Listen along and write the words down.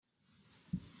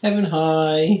Evan,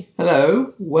 hi.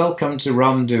 Hello, welcome to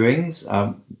Rum Doings.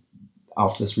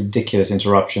 After this ridiculous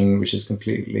interruption, which is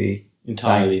completely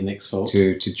Entirely Nick's fault.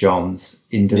 to John's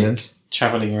indolence. Nick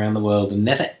travelling around the world and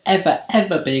never, ever,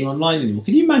 ever being online anymore.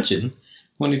 Can you imagine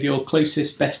one of your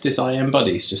closest, bestest IM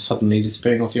buddies just suddenly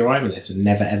disappearing off your IM list and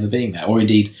never, ever being there? Or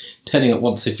indeed, turning up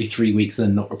once every 3 weeks and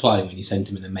then not replying when you send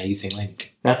him an amazing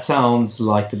link. That sounds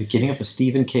like the beginning of a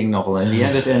Stephen King novel, and in the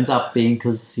end it ends up being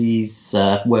because he's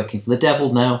working for the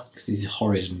devil now. Because he's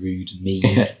horrid and rude and mean.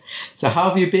 Yes. So how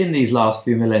have you been these last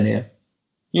few millennia?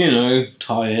 You know,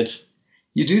 tired.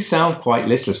 You do sound quite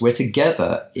listless. We're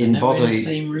together in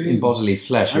bodily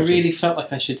flesh. I really felt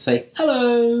like I should say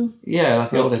hello. Yeah,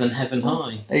 like the rather oldest. than heaven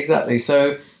high. Exactly.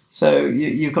 So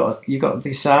you've got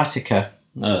the sciatica.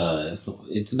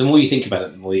 The more you think about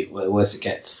it, the worse it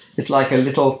gets. It's like a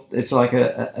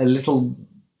little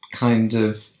kind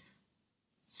of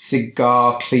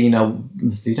cigar cleaner.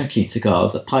 You don't clean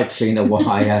cigars. A pipe cleaner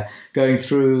wire going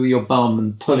through your bum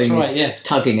and pulling, that's right, yes.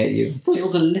 tugging at you. It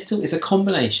feels it's a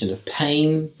combination of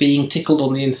pain, being tickled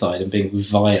on the inside, and being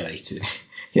violated.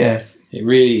 Yes. It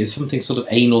really is something sort of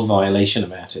anal violation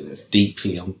about it that's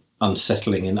deeply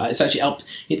unsettling, and it's actually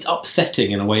it's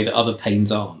upsetting in a way that other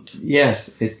pains aren't.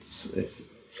 Yes, and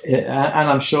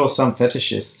I'm sure some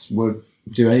fetishists would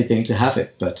do anything to have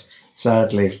it, but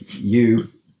sadly,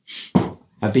 you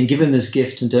have been given this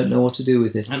gift and don't know what to do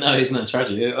with it. I know, isn't that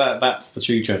tragedy? That's the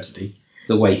true tragedy. It's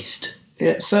the waste.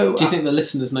 Yeah, so do you think the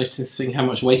listeners noticing how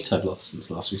much weight I've lost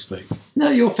since last we spoke? No,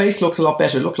 your face looks a lot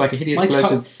better. It looked like a hideous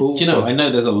bloated ball. Do you know? I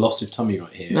know there's a lot of tummy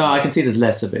right here. No, I can see there's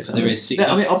less of it. But there is.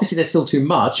 I mean, obviously there's still too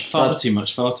much. Far too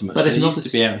much. But it's not to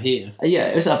be out here. Yeah,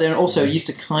 it was out there, and also it used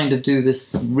to kind of do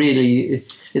this really.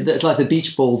 It's like the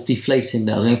beach ball's deflating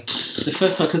now. The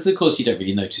first time, because of course you don't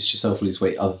really notice yourself lose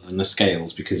weight other than the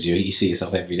scales because you see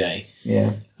yourself every day.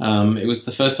 Yeah. It was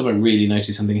the first time I really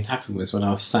noticed something had happened was when I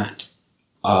was sat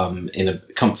in a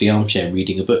comfy armchair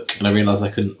reading a book, and I realised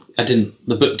the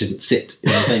book didn't sit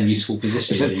in the same useful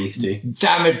position that it used to.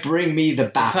 Damn it, bring me the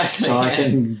back so I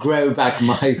can grow back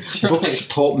my book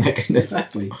support mechanism.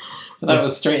 Exactly. But that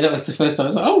was the first time I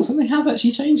was like, oh, something has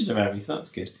actually changed about me, so that's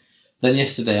good. Then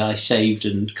yesterday I shaved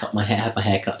and cut my hair, had my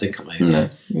hair cut, didn't cut my own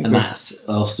hair. And that's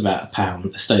lost about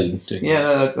a stone doing that.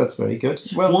 No, that's very good.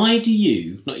 Well, why do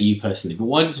you, not you personally, but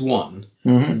why does one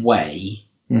weigh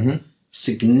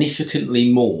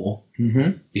significantly more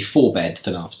before bed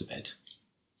than after bed?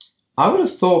 I would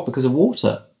have thought because of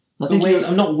water.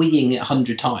 I'm not weighing it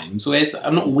 100 times.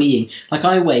 I'm not weighing. Like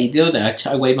I weighed the other day,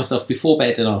 I weighed myself before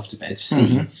bed and after bed to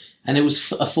see. And it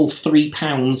was a full 3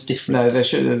 pounds difference.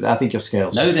 No, I think your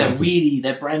scales. No,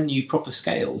 they're brand new proper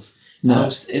scales. No.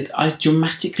 I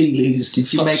dramatically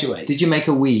fluctuate. Did you make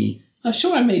a wee? I'm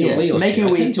sure I made a wee or two.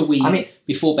 I tend to wee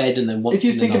before bed and then once if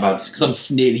you in think the night, about because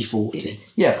I'm nearly 40.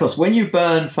 Yeah, of course. When you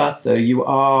burn fat, though, you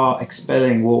are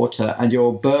expelling water, and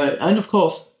and of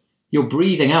course, you're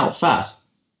breathing out fat.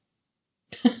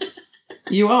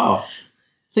 You are.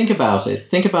 Think about it.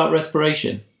 Think about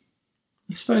respiration.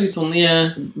 I suppose on the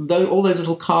air, all those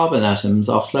little carbon atoms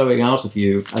are flowing out of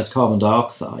you as carbon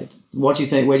dioxide. What do you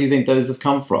think? Where do you think those have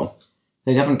come from?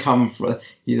 They haven't come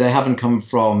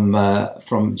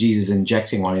from Jesus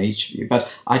injecting one in each of you. But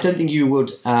I don't think you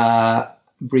would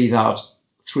breathe out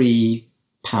 3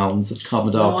 pounds of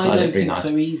carbon dioxide every night. I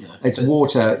don't think so either. It's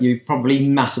water. You're probably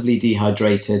massively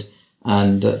dehydrated,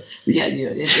 and it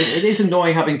is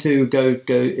annoying having to go.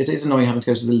 It is annoying having to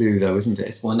go to the loo, though, isn't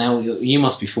it? Well, now you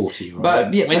must be 40,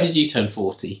 right? But, when did you turn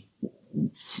 40?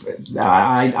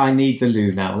 I need the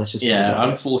loo now. Let's just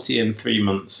I'm 40 in 3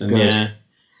 months, and good.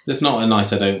 There's not a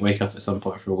night I don't wake up at some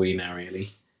point for a wee now,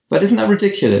 really. But isn't that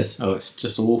ridiculous? Oh, it's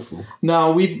just awful.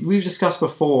 No, we've discussed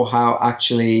before how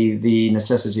actually the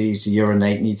necessity to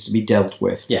urinate needs to be dealt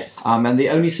with. Yes. And the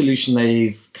only solution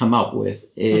they've come up with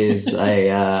is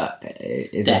a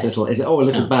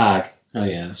little bag. Oh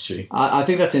yeah, that's true. I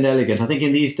think that's inelegant. I think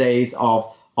in these days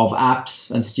of apps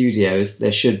and studios,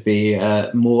 there should be a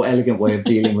more elegant way of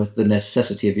dealing with the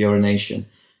necessity of urination.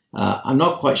 I'm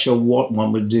not quite sure what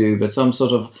one would do, but some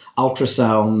sort of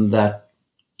ultrasound that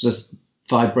just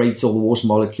vibrates all the water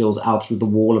molecules out through the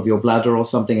wall of your bladder or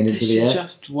something and into the air.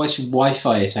 Why should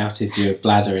Wi-Fi it out of your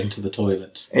bladder into the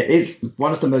toilet? It is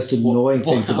one of the most annoying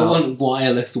things about... I want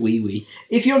wireless wee-wee.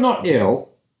 If you're not ill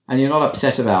and you're not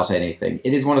upset about anything,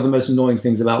 it is one of the most annoying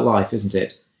things about life, isn't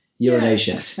it?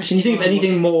 Urination. Yeah, can you think of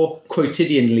anything more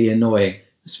quotidianly annoying?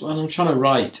 Well, I'm trying to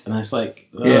write, and it's like,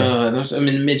 I'm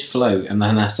in mid-flow, and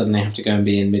then I suddenly have to go and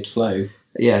be in mid-flow.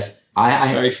 Yes.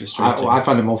 It's very frustrating. I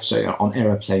find it more frustrating on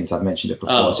aeroplanes. I've mentioned it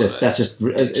before.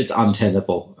 It's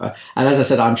untenable. And as I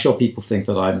said, I'm sure people think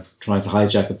that I'm trying to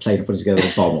hijack the plane and putting together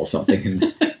a bomb or something.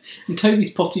 And And Toby's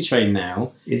potty trained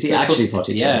now. Is he So, of actually course,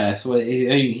 potty trained? Yeah, so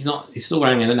he's not. He's still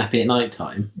wearing a nappy at night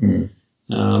time.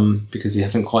 Because he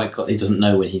hasn't quite got. He doesn't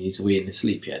know when he needs to wee in his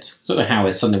sleep yet. I don't know how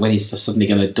it's suddenly when he's suddenly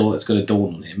going to dawn. That's going to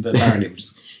dawn on him, but apparently it will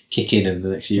just kick in the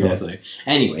next year or so.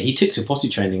 Anyway, he took to potty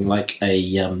training like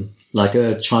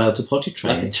a child to potty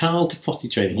training. like a child to potty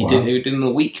training. Wow. He did in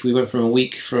a week. We went from a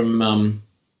week from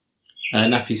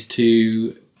nappies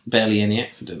to barely any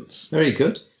accidents. Very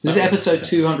good. This is episode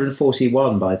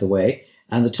 241, by the way.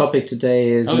 And the topic today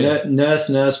is yes.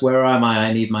 Nurse, where am I?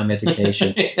 I need my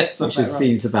medication. Yes, which right.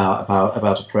 seems about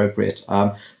appropriate.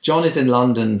 John is in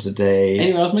London today.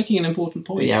 Anyway, I was making an important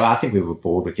point. Yeah, well, I think we were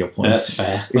bored with your points. That's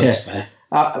fair. That's fair.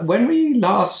 When we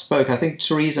last spoke, I think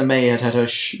Theresa May had her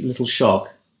little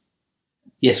shock.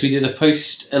 Yes, we did a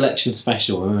post-election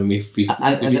special, and then we've been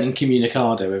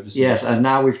incommunicado ever since. Yes, and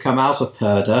now we've come out of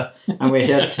Purda, and we're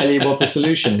here to tell you what the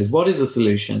solution is. What is the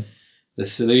solution? The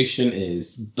solution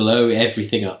is blow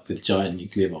everything up with giant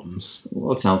nuclear bombs.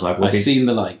 Well, it sounds like I've seen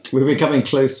the light. we're becoming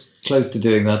close to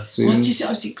doing that soon.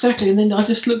 Well, exactly, and then I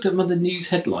just looked at one of the news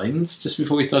headlines just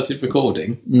before we started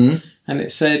recording, and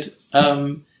it said,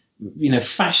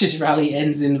 fascist rally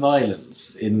ends in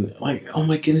violence. In like, oh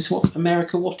my goodness, what's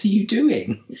America? What are you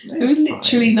doing? There was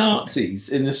literally Nazis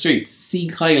in the streets,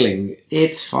 Sieg Heiling.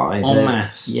 It's fine. En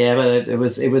masse. Yeah, but it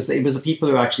was the people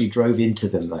who actually drove into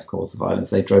them that caused the violence.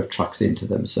 They drove trucks into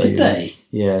them. So Did they?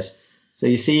 Yes. So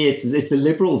you see, it's the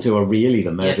liberals who are really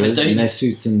the murderers in their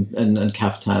suits and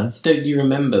caftans. Don't you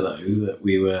remember though that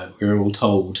we were all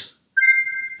told?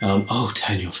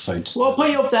 Turn your phone. Well, put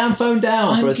your damn phone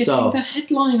down for a start. I'm getting the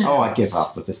headline out. Oh, I give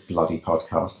up with this bloody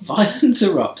podcast. Violence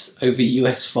erupts over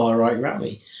US far-right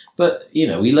rally. But,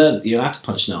 we learned you're allowed to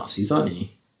punch Nazis, aren't you?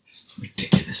 It's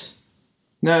ridiculous.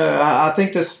 No, I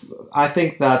think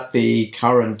that the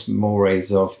current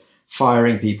mores of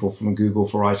firing people from Google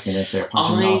for writing an essay or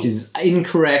punching Nazis is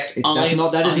incorrect.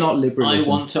 That is not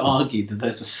liberalism. I want to argue that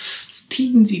there's a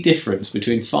teensy difference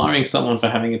between firing someone for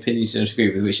having opinions you don't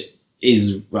agree with, which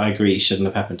I agree, shouldn't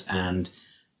have happened, and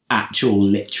actual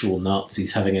literal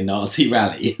Nazis having a Nazi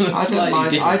rally.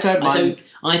 I don't mind.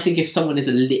 I think if someone is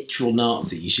a literal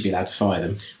Nazi, you should be allowed to fire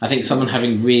them. I think someone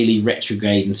having really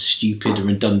retrograde and stupid and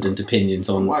redundant opinions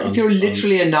on... Well, if you're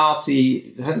literally a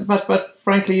Nazi... But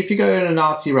frankly, if you go in a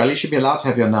Nazi rally, you should be allowed to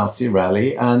have your Nazi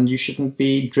rally, and you shouldn't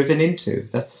be driven into.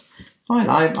 That's fine.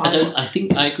 I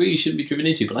think I agree you shouldn't be driven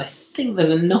into, but I think there's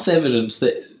enough evidence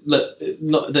that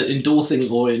endorsing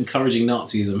or encouraging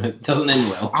Nazism doesn't end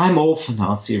well. I'm all for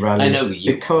Nazi rallies. I know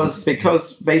you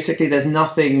because basically there's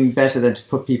nothing better than to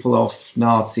put people off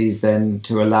Nazis than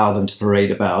to allow them to parade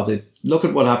about it. Look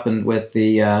at what happened with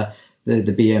the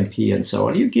BNP and so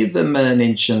on. You give them an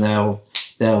inch and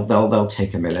they'll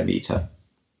take a millimetre.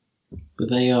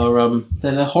 But they are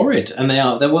they're horrid, and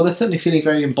they're certainly feeling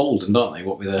very emboldened, aren't they?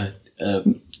 What with a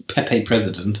Pepe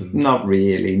president? And not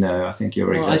really. No, I think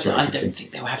you're exaggerating. I don't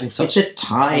think they were having such a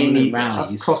tiny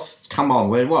rallies. Of course, come on.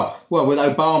 Well, with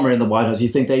Obama in the White House, you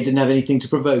think they didn't have anything to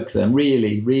provoke them?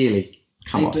 Really?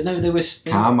 Come on. But no, there was.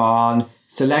 Come on.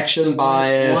 Selection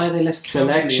bias. Why are they less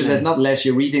selection? There's not less.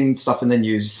 You're reading stuff in the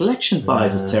news. Selection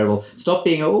bias is terrible. Stop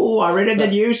being. I read in the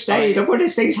news today. Look what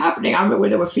this thing's happening. I remember when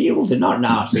there were fields and not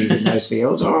Nazis in those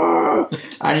fields.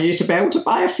 And you used to be able to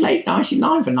buy a Flake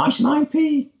 99 for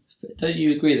 99p. But don't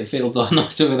you agree that fields are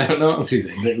nicer without Nazis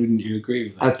in? Wouldn't you agree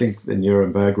with that? I think the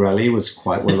Nuremberg rally was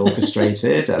quite well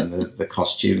orchestrated and the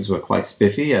costumes were quite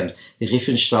spiffy, and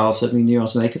Riefenstahl certainly knew how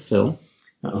to make a film.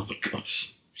 Oh,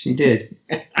 gosh. She did.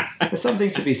 There's something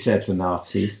to be said for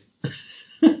Nazis.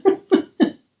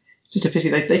 It's just a pity.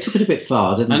 They took it a bit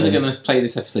far, didn't they? And they're going to play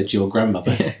this episode to your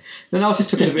grandmother. Yeah. The Nazis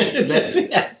took it a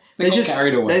bit... They got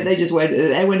carried away.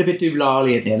 They went a bit too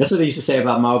lolly in the end. That's what they used to say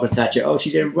about Margaret Thatcher. Oh, she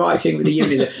did the right thing with the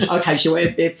union. Okay, she went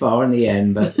a bit far in the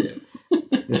end, but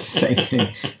it's the same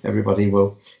thing. Everybody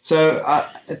will. So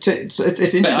it's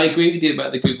interesting. But I agree with you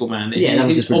about the Google man. That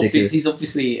was just ridiculous. He's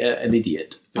obviously an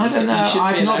idiot. I don't know.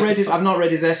 I've not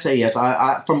read his essay yet.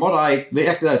 From the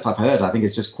episodes I've heard, I think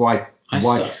it's just quite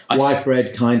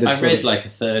widespread kind of. I read like a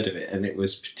third of it, and it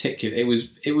was particular. It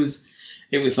was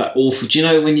that awful. Do you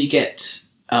know when you get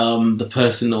the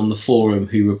person on the forum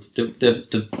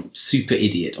the super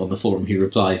idiot on the forum who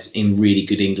replies in really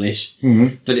good English,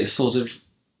 but it's sort of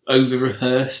over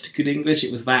rehearsed good English.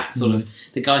 It was that sort of,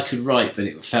 the guy could write, but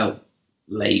it felt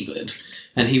laboured.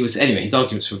 And his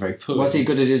arguments were very poor. Was he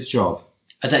good at his job?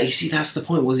 You see, that's the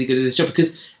point. Was he good at his job?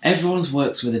 Because everyone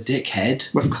works with a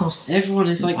dickhead. Of course. Everyone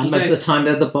is like... And most of the time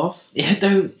they're the boss. Yeah,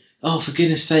 for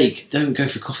goodness sake, don't go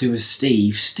for coffee with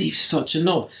Steve. Steve's such a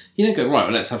knob. You don't go, right,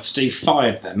 well, let's have Steve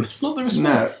fired then. That's not the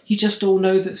response. No. You just all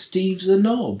know that Steve's a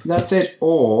knob. That's it.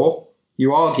 Or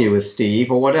you argue with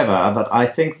Steve or whatever, but I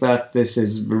think that this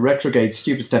is a retrograde,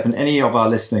 stupid step, and any of our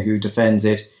listener who defends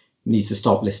it needs to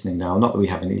stop listening now. Not that we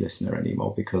have any listener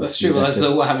anymore, because That's true. Well, that's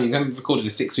what happened. You haven't recorded for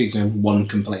 6 weeks and we have one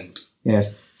complaint.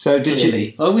 Yes. So did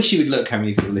Clearly. you? I wish you would look how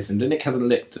many people listened. And Nick hasn't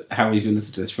looked at how many people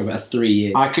listened to this for about 3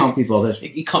 years. I can't be bothered.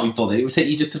 You can't be bothered. It would take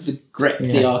you just to regret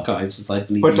the archives, as I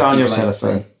believe. Put down your people like to say.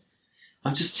 telephone.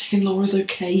 I'm just checking Laura's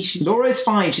okay. Laura's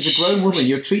fine. She's a grown woman.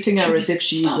 You're treating her as if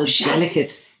she's Stop a shouting.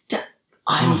 delicate.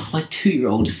 My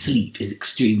 2-year-old's sleep is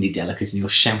extremely delicate, and you're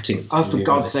shouting. At Oh, for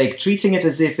God's sake! Treating it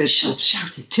as if it's Stop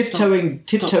shouting.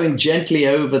 tiptoeing gently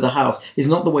over the house is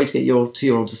not the way to get your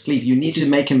 2-year-old to sleep. You need to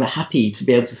make him happy to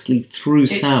be able to sleep through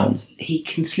sounds. He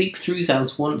can sleep through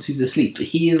sounds once he's asleep, but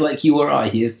he is like you or I.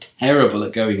 He is terrible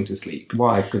at going to sleep.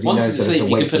 Why? Because he Once knows he's that it's asleep, a you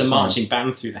can waste put of a time. marching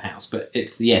band through the house, but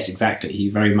yes, exactly. He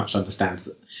very much understands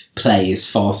that play is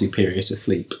far superior to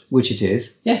sleep. Which it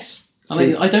is. Yes.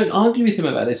 And I don't argue with him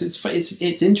about this.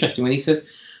 It's interesting when he says,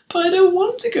 "But I don't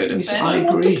want to go to bed. I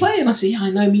want to agree. play." And I say, "Yeah,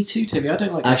 I know, me too, Toby. I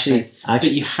don't like Actually, but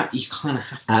you kind of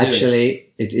have to. Actually,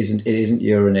 it isn't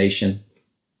urination.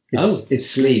 It's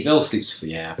sleep. Oh, sleep's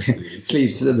yeah, absolutely.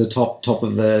 Sleep's at the top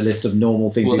of the list of normal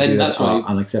things Well, we then do that's that are why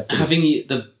unacceptable. having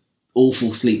the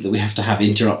awful sleep that we have to have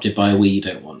interrupted by a wee you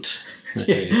don't want.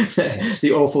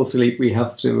 The awful sleep we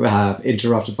have to have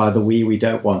interrupted by the we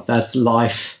don't want. That's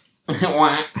life.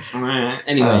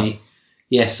 Anyway,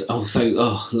 yes.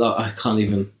 I can't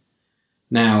even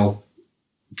now.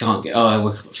 Can't get. I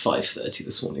woke up at 5:30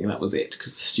 this morning, and that was it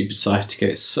because the stupid sciatica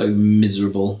is so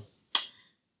miserable.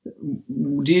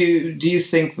 Do you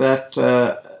think that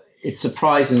it's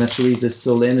surprising that Teresa's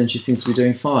still in and she seems to be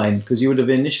doing fine? Because you would have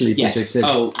initially predicted.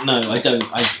 Oh no, I don't.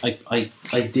 I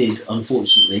did,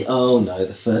 unfortunately. Oh no,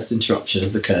 the first interruption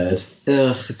has occurred.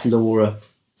 Ugh, it's Laura.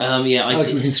 Yeah, I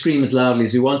did. We can scream as loudly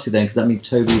as we want to then, because that means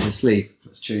Toby's asleep.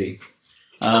 That's true.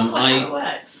 How it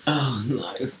works. Oh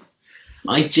no.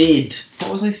 I did.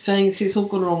 What was I saying? See, it's all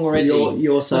gone wrong already.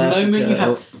 Your the moment you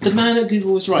have the man at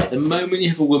Google was right. The moment you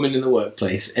have a woman in the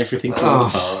workplace, everything falls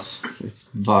apart. It's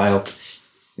vile.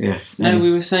 Yeah. No,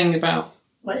 we were saying about.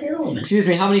 Excuse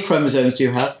me. How many chromosomes do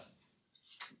you have?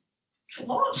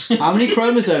 What? How many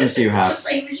chromosomes do you have?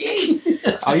 Same as you.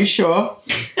 Are you sure?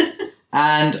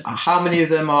 And how many of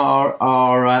them are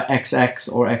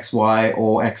XX or XY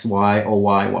or XY or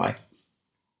YY?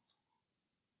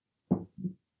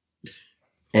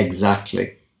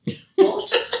 Exactly.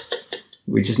 What?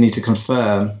 We just need to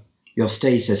confirm your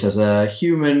status as a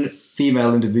human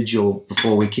female individual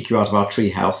before we kick you out of our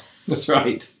treehouse. That's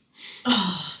right.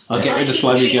 Oh, I'll get rid of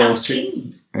slimy girls.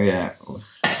 Yeah,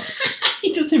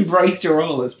 You just embraced your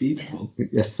role. That's beautiful.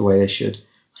 that's the way they should.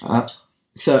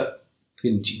 So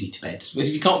Putting Judy to bed. But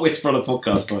if you can't whisper on a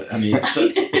podcast, I mean,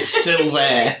 it's still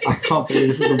there. I can't believe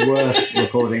this is the worst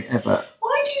recording ever.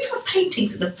 Why do you have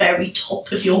paintings at the very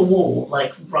top of your wall,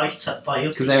 like right up by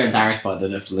your? Because they're embarrassed by it, they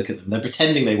don't have to look at them. They're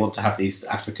pretending they want to have these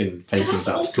African paintings That's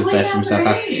up all because the they're way from down South the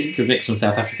Africa. room. Because Nick's from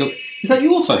South Africa. Is that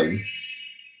your phone?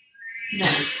 No.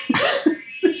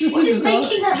 This is What a is disaster.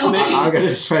 making that Nick, noise? I'm going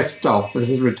to press stop. This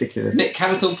is ridiculous. Nick,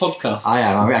 cancel podcast. I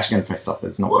am. I'm actually going to press stop.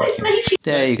 It's not What is working. making?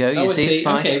 There you go. Oh, You I see, it's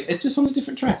fine. Okay, it's just on a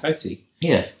different track. I see.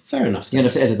 Yes. Fair enough. You're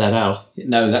going to have to edit that out.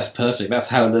 No, that's perfect. That's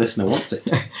how the listener wants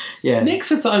it. Yes. Nick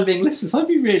said that I'm being listened. So that'd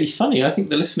be really funny. I think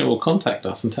the listener will contact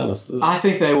us and tell us that. I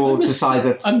think they will decide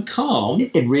that I'm calm.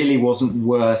 it really wasn't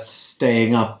worth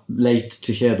staying up late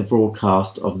to hear the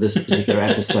broadcast of this particular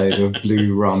episode of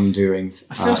Blue Rum Doings.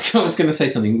 I feel like I was going to say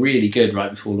something really good right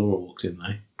before Laura walked in,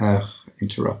 though.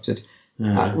 Interrupted.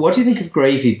 Yeah. What do you think of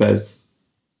gravy boats?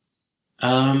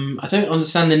 I don't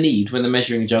understand the need when the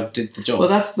measuring jug did the job. Well,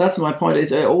 that's my point.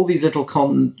 Is all these little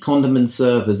condiment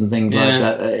servers and things like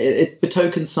that. It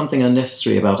betokens something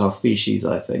unnecessary about our species.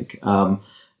 I think there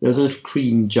was a little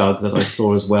cream jug that I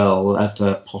saw as well at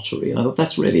Pottery, and I thought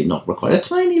that's really not required. A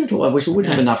tiny little one, which wouldn't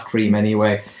have enough cream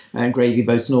anyway. And gravy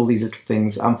boats and all these little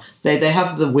things. They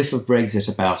have the whiff of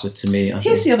Brexit about it to me.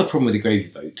 Here's the other problem with the gravy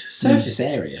boat: surface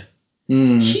area.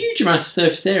 Huge amount of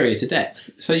surface area to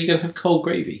depth, so you're going to have cold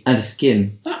gravy. And a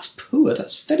skin. That's poor.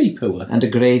 That's very poor. And a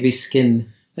gravy skin.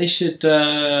 They should,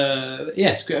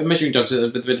 yes, a measuring jug with a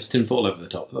bit of tin foil over the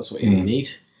top. That's what you need.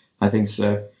 I think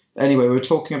so. Anyway, we were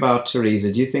talking about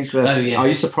Teresa. Do you think that... Oh, yes. Are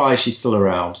you surprised she's still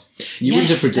around? You wouldn't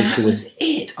have predicted that was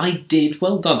it. I did.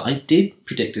 Well done. I did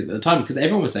predict it at the time because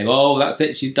everyone was saying, "Oh, that's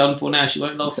it. She's done for now. She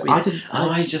won't last."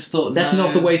 I just thought that's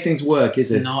not the way things work,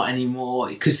 is it? Not anymore.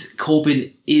 Because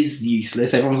Corbyn is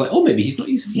useless. Everyone was like, "Oh, maybe he's not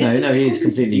useless." No, he's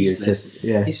completely useless.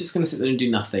 Yeah, he's just going to sit there and do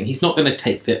nothing. He's not going to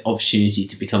take the opportunity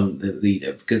to become the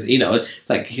leader because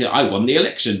I won the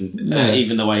election,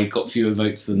 even though I got fewer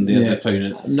votes than the other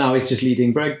opponents. Now he's just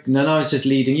leading Now he's just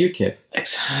leading UKIP.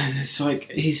 It's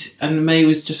like and May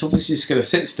was just obviously just going to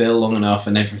sit still long enough,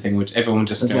 and everyone would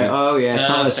just It's go, like, oh yeah,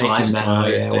 status summertime now,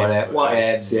 quo, yeah, status quo.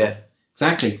 whatevs, yeah.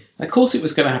 Exactly. Of course, it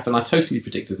was going to happen. I totally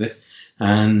predicted this,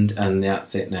 and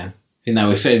that's it now. You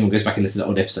know, if anyone goes back and listens to the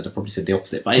old episode, I probably said the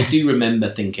opposite. But I do remember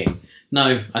thinking,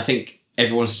 no, I think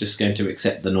everyone's just going to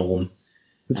accept the norm.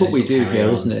 That's what we do here,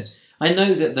 on. isn't it? I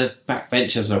know that the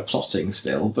backbenchers are plotting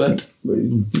still, but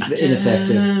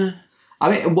Ineffective. I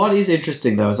mean, what is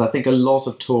interesting though is I think a lot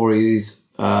of Tories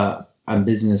and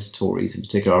business Tories in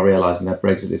particular are realising that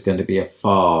Brexit is going to be a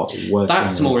far worse.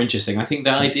 That's thing. more interesting. I think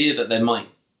the idea that there might,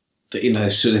 that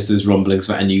there's those rumblings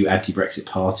about a new anti-Brexit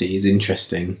party is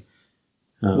interesting.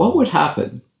 What would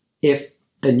happen if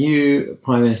a new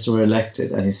Prime Minister were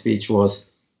elected and his speech was,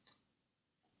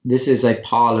 "This is a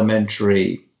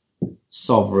parliamentary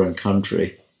sovereign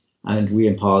country, and we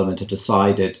in Parliament have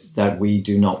decided that we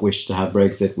do not wish to have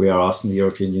Brexit. We are asking the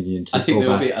European Union to I think pull there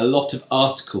will back." be a lot of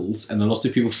articles and a lot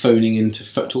of people phoning into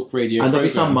talk radio And there'll be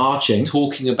some programmes marching.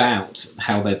 talking about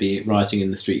how they'll be rioting in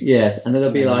the streets. Yes, and then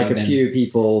there'll be And like a then- few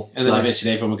people. And then like,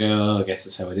 eventually everyone will go, oh, I guess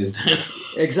that's how it is now.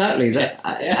 exactly.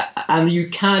 And you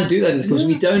can do that because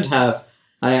we don't have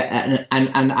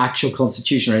an actual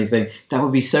constitution or anything. That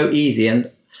would be so easy, and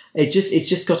it's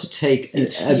just got to take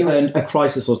a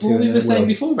crisis or two. Well, and we then were it saying will.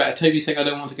 before about Toby saying, I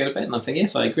don't want to go to bed. And I'm saying,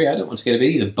 yes, I agree, I don't want to go to bed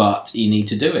either, but you need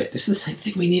to do it. This is the same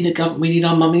thing. We need we need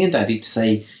our mummy and daddy to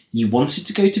say, you wanted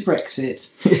to go to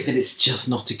Brexit, but it's just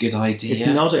not a good idea. It's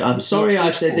not. I'm It's sorry not I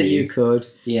good said for that you. you could,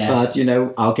 Yes.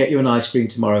 but I'll get you an ice cream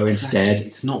tomorrow instead. Exactly.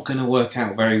 It's not going to work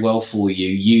out very well for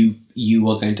you. You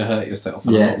are going to hurt yourself,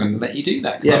 and I'm not going to let you do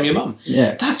that because I'm your mum.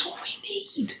 Yeah, That's what we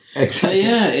need. So exactly.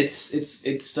 yeah, it's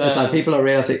It's like people are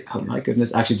realizing, oh my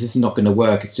goodness, actually this is not going to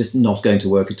work. It's just not going to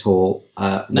work at all.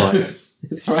 no, Right.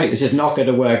 it's right. It's just not going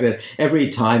to work. Every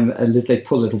time they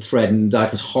pull a little thread and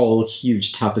like this whole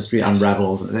huge tapestry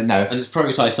unravels. And no, And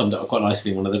Privatised summed it up quite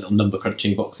nicely in one of the little number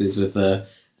crunching boxes with the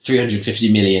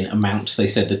 350 million amount they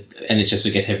said the NHS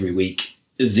would get every week.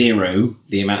 0,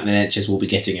 the amount the NHS will be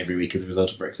getting every week as a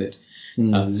result of Brexit.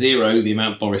 0, the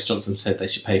amount Boris Johnson said they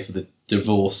should pay for the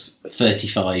divorce.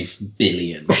 35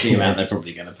 billion, the amount they're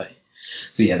probably going to pay.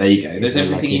 So yeah, there you go. There's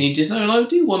everything you need to know. And I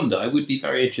do wonder, I would be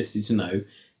very interested to know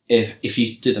if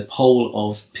you did a poll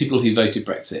of people who voted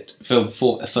Brexit for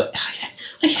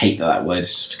I hate that word,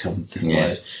 it's just become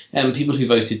the word. People who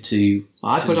voted to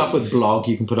I put up with blog.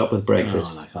 You can put up with Brexit.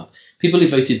 Oh, no, I can't. People who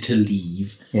voted to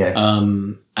leave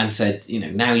and said,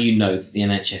 now you know that the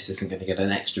NHS isn't going to get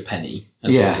an extra penny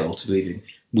as a result of leaving.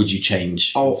 Would you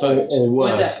change your vote? Or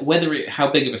worse.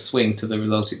 How big of a swing to the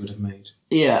result it would have made?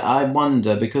 Yeah, I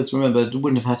wonder, because remember, it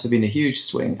wouldn't have had to have been a huge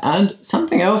swing. And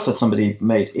something else that somebody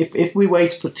made, if we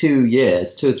wait for 2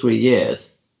 or 3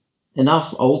 years,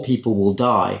 enough old people will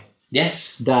die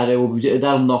Yes.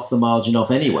 that'll knock the margin off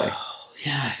anyway.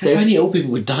 Yeah, if So- only old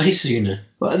people would die sooner.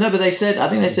 Well, no, but I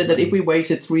think they said that if we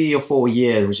waited 3 or 4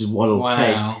 years, which is what it'll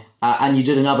take, and you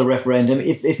did another referendum,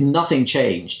 if nothing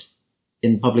changed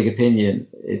in public opinion,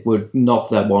 it would knock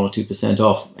that 1 or 2%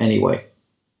 off anyway.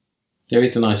 There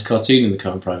is a nice cartoon in the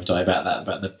Current Private Eye about that,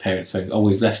 about the parents saying, oh,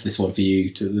 we've left this one for you,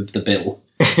 to the bill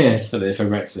Yes. for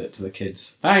Brexit to the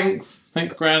kids. Thanks,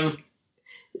 Gran.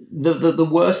 The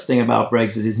worst thing about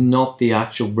Brexit is not the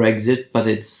actual Brexit, but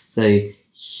it's the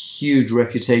huge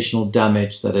reputational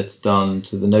damage that it's done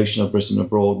to the notion of Britain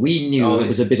abroad. We knew it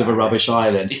was a bit of a rubbish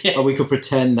island, Yes. but we could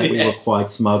pretend that we were quite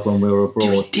smug when we were We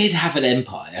abroad. did have an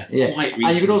empire Yeah, quite recently.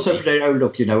 and you could also pretend, oh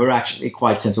look, we're actually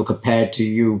quite sensible compared to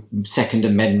you Second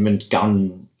Amendment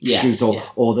gun shoots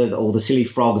or the silly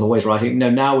frogs always writing. No,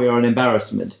 now we are an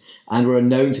embarrassment, and we're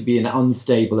known to be an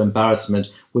unstable embarrassment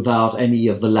without any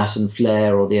of the Latin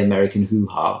flair or the American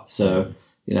hoo-ha. So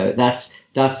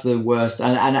that's the worst,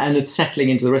 and it's settling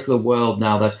into the rest of the world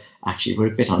now that actually we're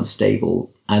a bit unstable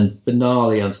and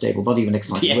banally unstable, not even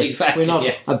exciting. Yeah, exactly, We're not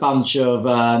a bunch of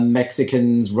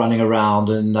Mexicans running around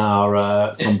in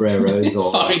our sombreros or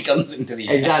firing guns into the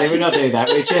air. exactly. We're not doing that.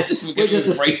 We're just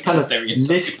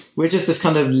this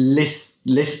kind of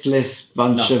listless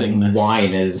bunch Nothingness. of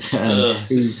whiners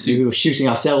who are shooting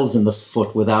ourselves in the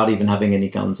foot without even having any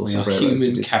guns or We are sombreros. to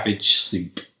human do. cabbage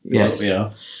soup. That's Yes. what we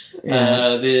are.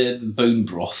 Yeah. The bone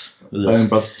broth. Ugh. Bone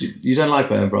broth. You don't like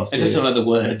bone broth, I do just you? don't like the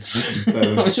words.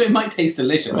 Bone. I'm sure it might taste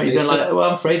delicious. Oh, but you it's don't like just- that? Well,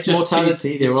 I'm afraid it's it's just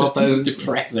mortality. Too, There are it's just bones. too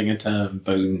depressing a term,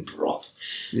 bone broth.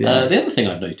 Yeah. The other thing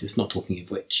I've noticed, not talking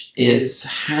of which, Yes. is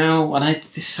how, and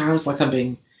this sounds like I'm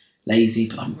being lazy,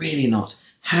 but I'm really not,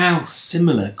 how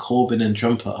similar Corbyn and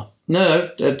Trump are.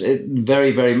 No,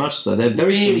 very, very much so. They're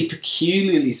very Really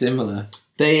peculiarly similar.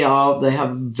 They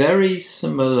have very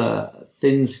similar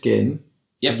thin skin.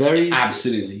 Yep, Very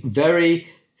absolutely. very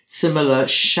similar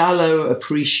shallow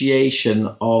appreciation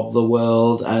of the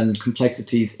world and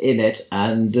complexities in it,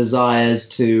 and desires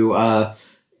to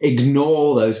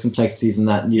ignore those complexities and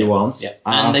that nuance. Yeah.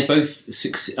 And they both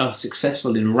are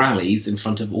successful in rallies in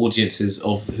front of audiences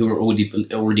of who are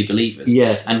already believers.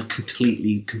 Yes. And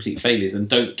complete failures. And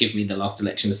don't give me the last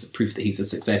election as proof that he's a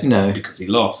success because he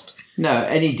lost. No,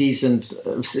 any decent,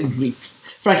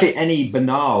 frankly, any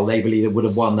banal Labour leader would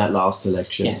have won that last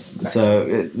election. Yes,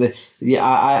 exactly. So,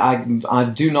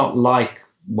 I do not like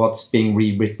what's being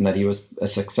rewritten that he was a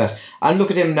success. And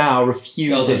look at him now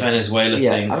refusing. The Venezuela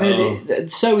thing. I mean,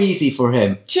 it's so easy for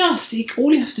him.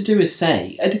 All he has to do is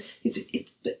say.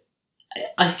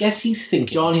 I guess he's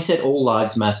thinking. John, he said all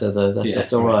lives matter, though.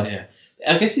 That's all right. Yeah.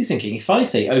 I guess he's thinking, if I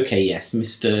say, okay, yes,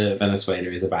 Mr. Venezuela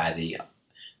is a baddie,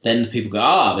 then people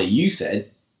go, but you said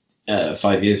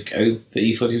 5 years ago that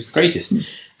you thought he was the greatest.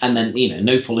 And then,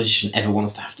 no politician ever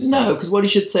wants to have to say. No, because what he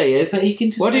should say is... So he can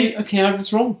just say, okay, I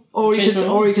was wrong. Or he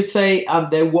could say,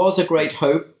 there was a great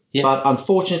hope, but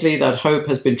unfortunately that hope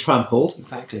has been trampled.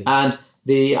 Exactly. And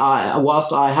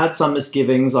whilst I had some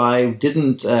misgivings, I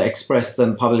didn't express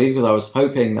them publicly because I was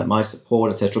hoping that my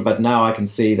support, etc. But now I can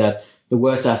see that the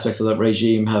worst aspects of that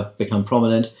regime have become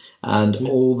prominent, and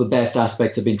all the best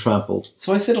aspects have been trampled.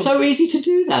 So I said, so easy to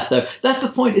do that, though. That's the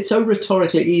point. It's so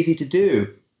rhetorically easy to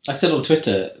do. I said on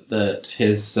Twitter that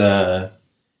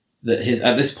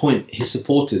at this point his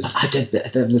supporters.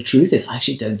 The truth is, I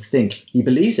actually don't think he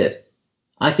believes it.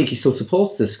 I think he still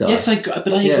supports this guy. Yes,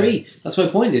 but I agree. That's my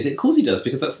point. Of course he does,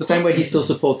 because that's the same way he still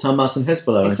supports Hamas and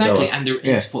Hezbollah. Exactly, and so on. And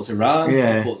he supports Iran. He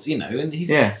supports, and he's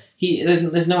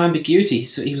there's no ambiguity.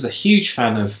 He was a huge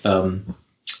fan of. My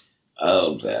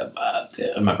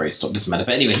brain stopped. Doesn't matter.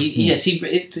 But anyway,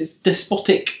 it's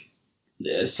despotic.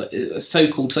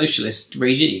 So-called socialist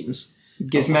regimes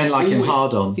gives men like him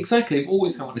hard-ons. Exactly, I've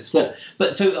always had this. Same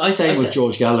with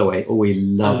George Galloway. Oh, he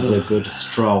loves a good,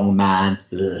 strong man.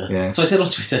 Yeah. So I said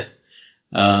on Twitter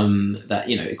that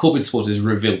Corbyn supporters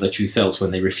reveal their true selves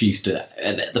when they refuse to.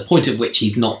 At the point at which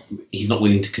he's not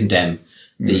willing to condemn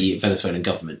the Venezuelan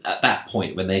government. At that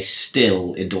point, when they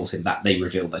still endorse him, that they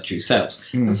reveal their true selves.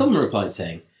 And someone replied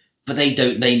saying, but they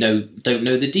don't know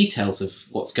the details of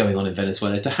what's going on in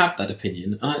Venezuela to have that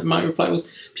opinion. My reply was,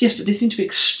 yes, but they seem to be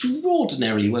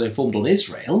extraordinarily well informed on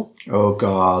Israel. Oh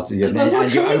God! And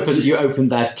you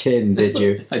opened that tin, did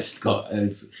you? I just got.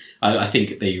 I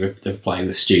think the reply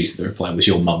was Stu, so the reply was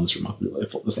your mum's remarkably well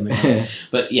informed or something like that.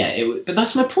 But but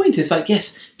that's my point. Is like,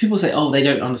 yes, people say, they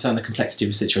don't understand the complexity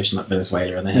of a situation like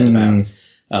Venezuela, and they heard about.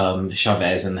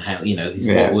 Chavez and how these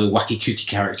wacky kooky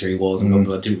character he was, and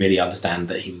people didn't really understand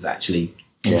that he was actually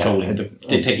controlling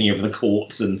taking over the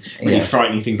courts and really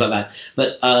frightening things like that.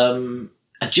 But do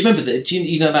you remember that? Do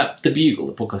you know that The Bugle,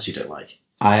 the podcast you don't like?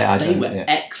 They were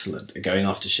excellent at going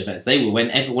after Chavez. They were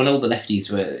when all the lefties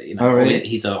were. Oh, really?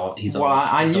 He's Well,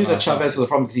 I knew that Chavez was the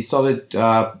problem because he started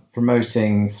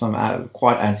promoting some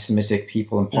quite anti-Semitic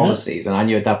people and policies, and I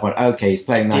knew at that point, okay, he's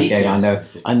playing that game.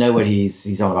 I know what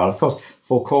he's on about. Of course,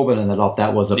 for Corbyn and a lot,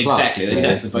 that was a plus. Exactly,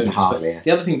 that's the bonus.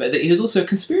 The other thing, but he was also a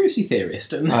conspiracy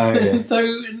theorist, and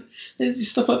so there's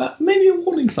just stuff like that. Maybe a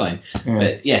warning sign. Yeah.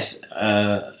 But yes.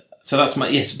 So that's my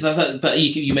but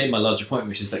you made my larger point,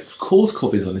 which is that of course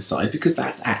Corbyn's on his side because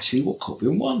that's actually what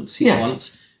Corbyn wants. He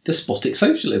wants despotic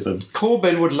socialism.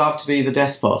 Corbyn would love to be the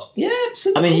despot. Yeah,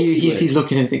 absolutely. I mean, he's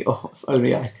looking and thinking, if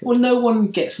only I could. Well, no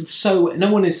one is.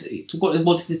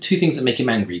 What's the two things that make him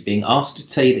angry? Being asked to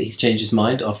say that he's changed his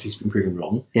mind after he's been proven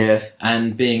wrong. Yes.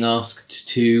 And being asked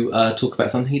to talk about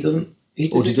something he doesn't.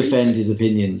 Or to defend his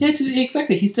opinions. Yeah,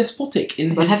 exactly. He's despotic.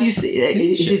 But have you seen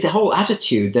his whole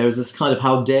attitude? There is this kind of,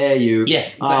 how dare you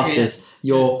ask this?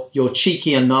 You're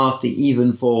cheeky and nasty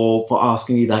even for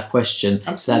asking you that question.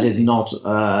 Absolutely.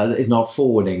 That is not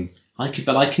forwarding.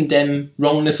 But I condemn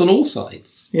wrongness on all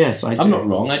sides. Yes, I do. I'm not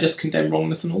wrong. I just condemn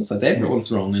wrongness on all sides.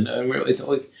 Everyone's wrong, and it's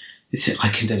always. I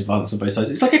condemn violence on both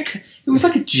sides. It was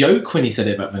like a joke when he said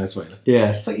it about Venezuela.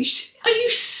 Yes. It's like, are you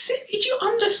sick? Did you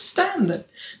understand that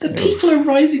people are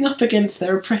rising up against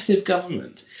their oppressive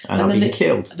government? And are being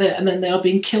killed. And then they are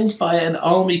being killed by an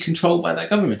army controlled by that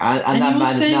government. And that man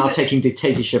is now taking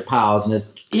dictatorship powers and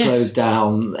has closed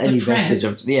down any vestige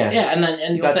of... Yeah,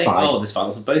 and you're That's saying, fine. there's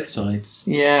violence on both sides.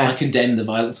 Yeah. I condemn the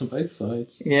violence on both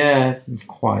sides. Yeah,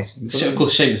 quite. Of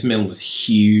course, Seamus Milne was a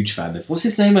huge fan of... What's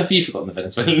his name? I've forgotten the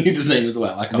Venezuelan leader's name as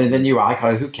well. Then you're right,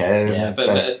 who cares? Yeah,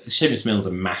 but Seamus Milne's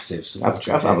a massive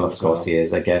supporter of course he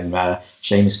is. Again,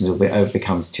 Seamus Milne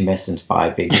becomes tumescent by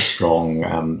being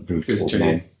strong, brutal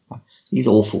men. These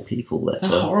awful people that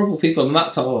they're horrible people, and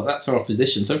that's our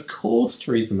opposition. So of course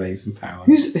Theresa May's in power.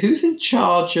 Who's in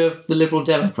charge of the Liberal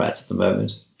Democrats at the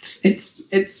moment?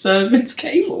 It's Vince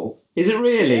Cable. Is it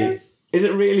really? Yes. Is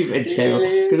it really Vince Cable?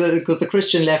 Because the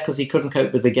Christian left because he couldn't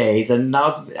cope with the gays, and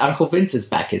now Uncle Vince is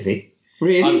back, is he?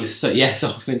 Really? Vince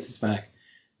is back.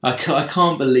 I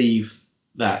can't believe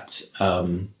that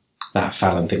that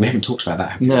Fallon thing. We haven't talked about that.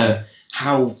 Have we? No.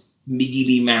 How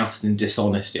mealy-mouthed and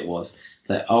dishonest it was.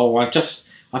 That I've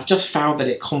just found that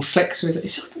it conflicts with.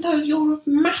 It's like, no, you're a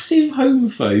massive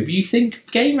homophobe. You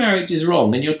think gay marriage is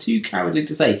wrong, and you're too cowardly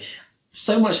to say.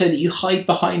 So much so that you hide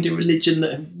behind a religion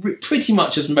that pretty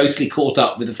much has mostly caught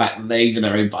up with the fact that even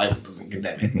their own Bible doesn't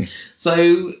condemn it. Mm-hmm.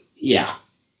 So, yeah.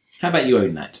 How about you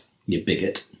own that, you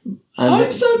bigot?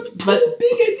 I'm so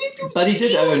bigot. But he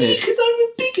did own it. Because I'm a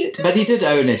bigot. But he did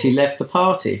own it. He left the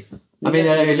party. He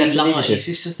left the leadership. It's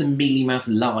just the mealy-mouthed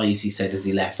lies he said as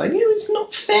he left. Like, it's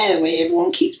not fair the way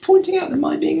everyone keeps pointing out that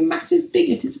my being a massive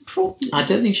bigot is a problem. I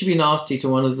don't think you should be nasty to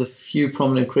one of the few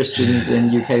prominent Christians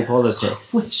in UK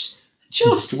politics.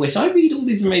 Just wish. I read all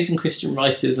these amazing Christian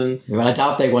writers and... But I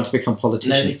doubt they want to become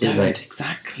politicians, no, they do they?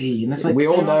 Exactly. And We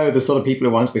all know the sort of people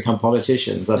who want to become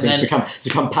politicians. I think it's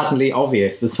become patently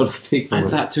obvious, the sort of people.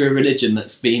 And that to a religion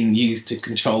that's been used to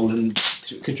control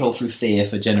through fear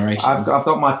for generations. I've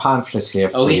got my pamphlet here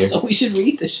for you. Oh, we should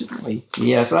read this, shouldn't we?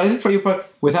 Yes, but I think for you,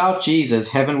 without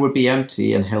Jesus, heaven would be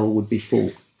empty and hell would be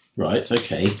full. Right,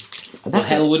 okay.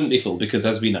 Hell wouldn't be full because,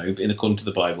 as we know, according to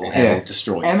the Bible, hell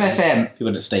destroys. MFM. People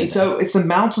wouldn't stay there. So it's the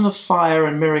Mountain of Fire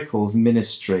and Miracles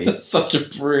Ministry. That's such a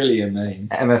brilliant name.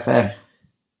 MFM.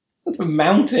 The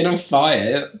Mountain of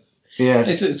Fire.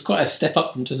 Yes. It's quite a step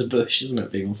up from just a bush, isn't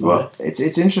it, being on fire? Well,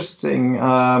 it's interesting.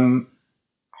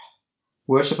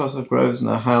 Worshippers of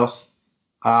Grosvenor House.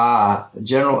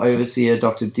 General Overseer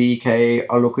Dr. D.K.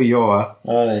 Olukoyoa.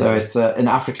 So it's an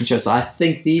African church. So I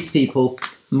think these people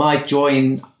might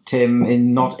join Tim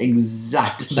in not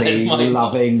exactly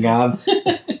loving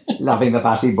the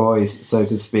Batty Boys, so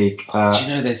to speak. Do you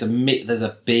know there's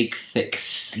a big, thick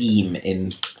seam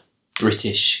in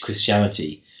British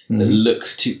Christianity that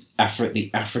looks to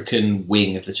the African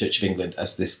wing of the Church of England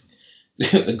as this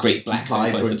a great black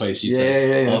hope, I suppose you'd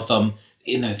say. Yeah. Of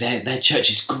their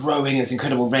church is growing, it's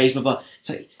incredible rage, blah blah.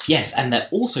 So yes, and they're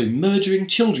also murdering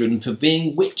children for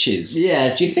being witches.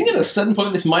 Yes. Do you think at a certain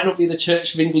point this might not be the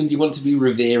Church of England you want to be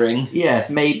revering?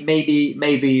 Yes, maybe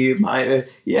you might.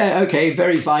 Okay,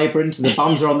 very vibrant. The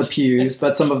bums are on the pews,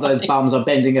 but some of those bums are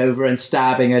bending over and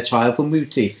stabbing a child for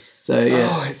Muti. So yeah.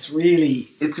 Oh, it's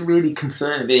really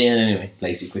concerning. Yeah, anyway,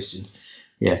 lazy Christians.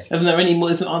 Yes. Aren't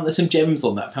there some gems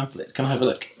on that pamphlet? Can I have a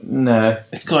look? No.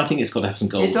 I think it's got to have some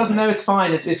gold. It doesn't. No, it's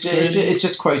fine. It's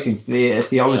just quoting the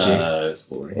theology. It's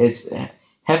boring. It's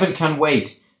heaven can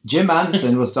wait. Jim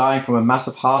Anderson was dying from a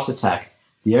massive heart attack.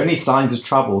 The only signs of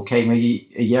trouble came a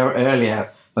year earlier,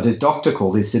 but his doctor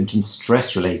called his symptoms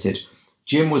stress-related.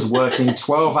 Jim was working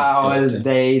 12 hours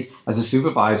days as a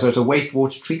supervisor at a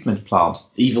wastewater treatment plant.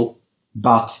 Evil.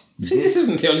 But this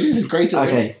isn't theology. This is great.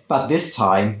 Okay, but this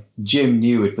time Jim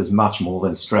knew it was much more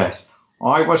than stress.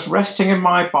 I was resting in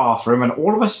my bathroom and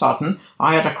all of a sudden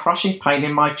I had a crushing pain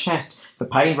in my chest. The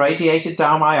pain radiated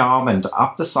down my arm and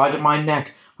up the side of my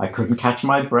neck. I couldn't catch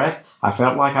my breath. I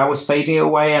felt like I was fading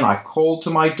away and I called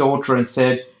to my daughter and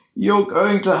said, "You're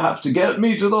going to have to get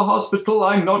me to the hospital.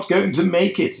 I'm not going to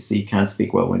make it." You see, he can't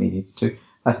speak well when he needs to.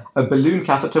 A balloon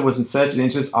catheter was inserted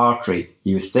into his artery.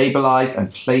 He was stabilized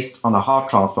and placed on a heart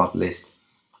transplant list.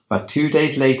 But 2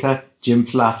 days later, Jim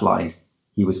flatlined.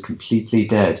 He was completely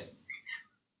dead.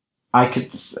 I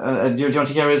could. Do you want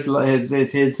to hear his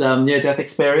near-death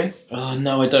experience? Oh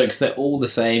no, I don't, because they're all the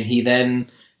same. He then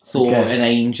saw an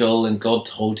angel, and God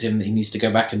told him that he needs to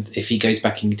go back, and if he goes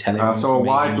back, he can tell him. I saw a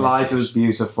white light. It was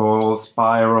beautiful.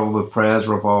 Spiral, the prayers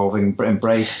revolving,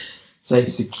 embrace.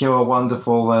 Safe, secure,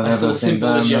 wonderful, and everything. I saw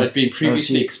symbology I'd been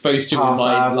previously exposed to in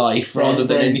my life, rather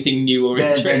than anything new or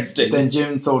interesting. Then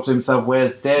Jim thought to himself,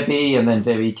 "Where's Debbie?" And then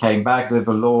Debbie came back. So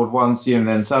the Lord wants you, and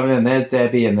then suddenly, and there's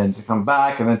Debbie, and then to come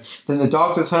back, and then the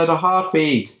doctors heard a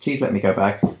heartbeat. Please let me go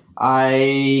back.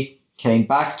 I came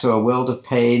back to a world of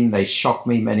pain. They shocked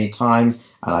me many times,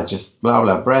 and I just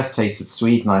breath tasted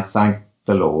sweet, and I thanked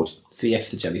the Lord.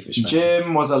 CF the jellyfish man.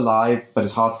 Jim was alive, but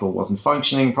his heart still wasn't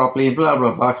functioning properly, and blah,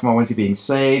 blah, blah. Come on, when's he being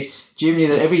saved? Jim knew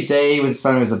that every day with his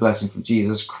family was a blessing from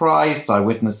Jesus Christ. I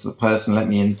witnessed to the person, let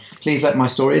me in. Please let my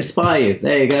story inspire you.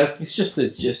 There you go. It's just a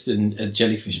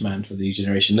jellyfish man for the new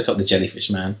generation. Look up the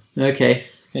jellyfish man. Okay.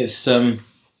 It's,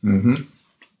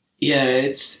 yeah,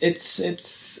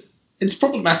 it's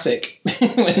problematic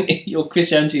when your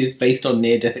Christianity is based on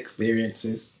near-death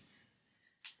experiences.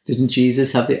 Didn't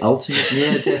Jesus have the ultimate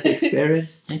near-death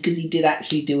experience? Because he did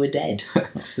actually do a dead.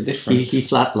 That's the difference. He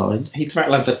flatlined. He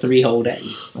flatlined for 3 whole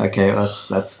days. Okay,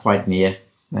 that's quite near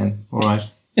then. All right.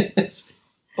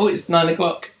 Oh, it's 9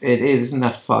 o'clock. It is, isn't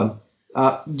that fun?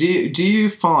 Do you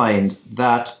find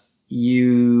that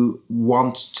you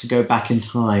want to go back in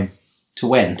time? To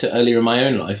when? To earlier in my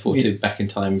own life, or to back in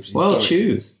time? Well, historically?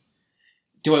 choose.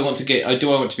 Do I want to get?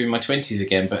 Do I want to be in my 20s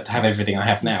again, but to have everything I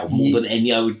have now more than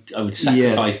any? I would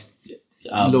sacrifice.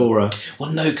 Laura.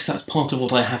 Well, no, because that's part of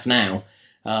what I have now.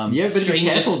 Yeah, but be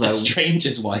careful, though. A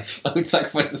stranger's wife. I would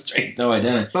sacrifice a stranger. No, I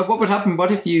don't. But what would happen?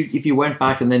 What if you went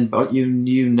back and then what you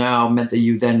knew now meant that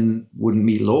you then wouldn't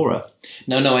meet Laura?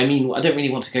 No. I mean, I don't really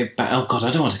want to go back. Oh God,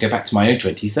 I don't want to go back to my own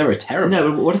 20s. They were terrible.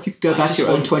 No, but what if you could go back to your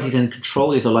own 20s and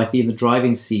control yourself, like be in the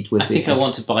driving seat with? I think I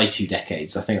want to buy 2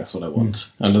 decades. I think that's what I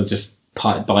want. And I'll just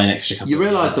buy an extra couple. You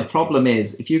realise the problem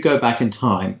is if you go back in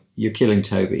time, you're killing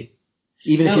Toby.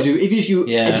 Even if you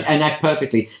enact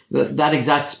perfectly, that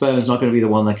exact sperm is not going to be the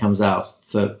one that comes out.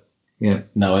 So, yeah.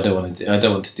 No, I don't want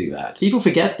to do that. People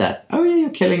forget that. Oh yeah,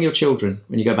 you're killing your children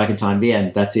when you go back in time. The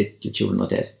end. That's it. Your children are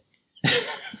dead.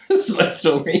 That's my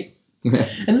story.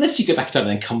 Unless you go back in time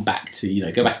and then come back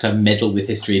to go back to meddle with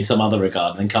history in some other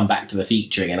regard, and then come back to the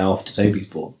future again after Toby's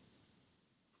born.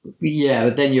 Yeah,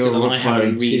 but then you're I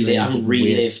haven't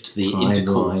relived the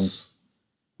intercourse.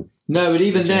 No, but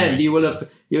even then, you will have.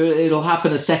 It'll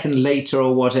happen a second later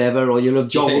or whatever, or you'll have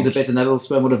joggled a bit and that little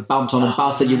sperm would have bumped on a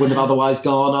bus that you wouldn't have otherwise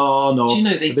gone on, or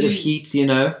a bit of heat,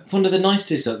 One of the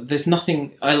nicest, there's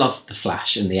nothing, I love The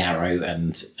Flash and The Arrow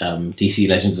and DC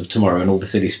Legends of Tomorrow and all the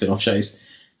silly spin-off shows.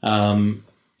 Even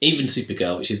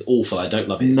Supergirl, which is awful, I don't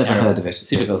love it. It's never terrible. heard of it.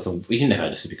 Supergirl's you've never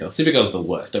heard of Supergirl. Supergirl's the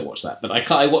worst, don't watch that. But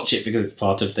I watch it because it's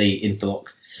part of the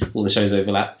interlock. All the shows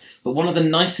overlap. But one of the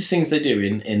nicest things they do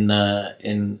in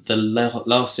the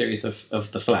last series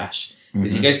of The Flash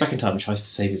is he goes back in time and tries to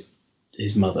save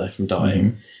his mother from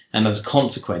dying, and as a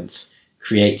consequence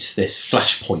creates this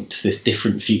flashpoint, this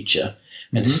different future,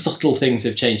 and subtle things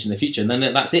have changed in the future, and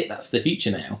then that's it. That's the future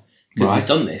now because he's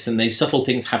done this, and these subtle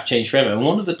things have changed forever. And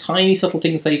one of the tiny subtle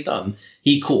things they've done,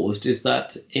 he caused, is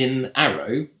that in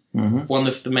Arrow. One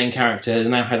of the main characters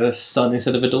now had a son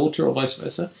instead of a daughter, or vice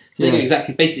versa. So they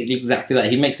do basically exactly that.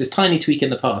 He makes this tiny tweak in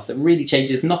the past that really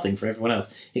changes nothing for everyone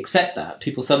else, except that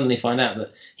people suddenly find out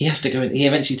that he has to go. And he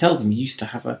eventually tells them, "You used to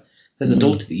have there's a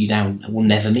daughter that you now will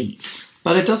never meet."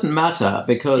 But it doesn't matter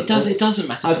because it doesn't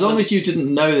matter as long as you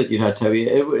didn't know that you'd had Toby.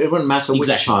 It wouldn't matter which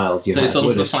child you had. So as long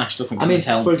as the Flash doesn't come and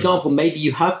tell. For example, maybe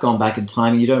you have gone back in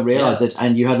time and you don't realise it,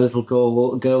 and you had a little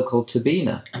girl called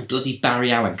Tabina. And bloody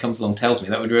Barry Allen comes along, and tells me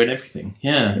that would ruin everything.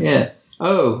 Yeah. Yeah.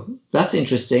 Oh, that's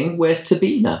interesting. Where's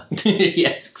Tabina?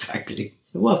 Yes, exactly.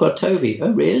 So, well, I've got Toby.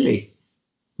 Oh, really?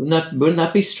 Wouldn't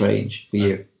that be strange for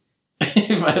you?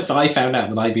 if I found out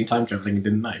that I'd been time travelling and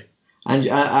didn't know.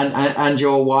 And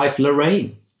your wife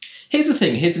Lorraine. Here's the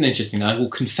thing. Here's an interesting. I will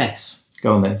confess.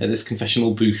 Go on then. At this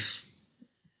confessional booth.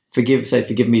 Forgive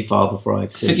me, Father, for I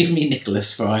have sinned. Forgive me,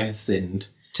 Nicholas, for I have sinned.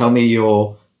 Tell me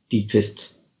your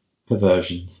deepest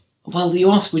perversions. Well,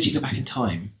 you ask, would you go back in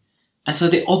time? And so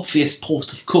the obvious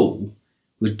port of call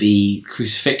would be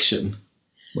crucifixion.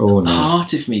 Oh no!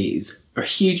 A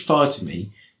huge part of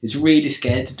me is really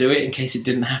scared to do it in case it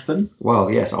didn't happen.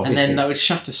 Well, yes, obviously. And then that would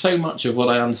shatter so much of what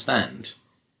I understand.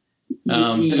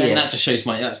 But then that just shows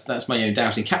that's my own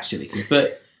doubt encapsulated.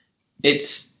 But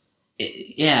that's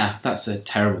a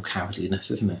terrible cowardliness,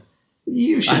 isn't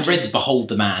it? I've read Behold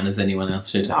the Man as anyone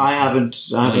else should. I haven't.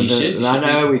 You should. I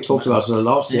know we talked about it a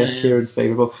lot. Yes, Kieran's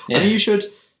favourite book. Yeah. I mean, you should.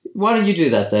 Why don't you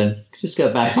do that then? Just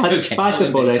go back, bite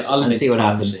the bullet, and see what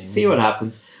happens. See what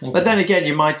happens. Okay. But then again,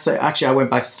 you might say, actually, I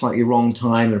went back to a slightly wrong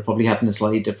time, and it probably happened in a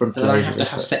slightly different place. But I have to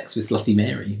have sex with Slutty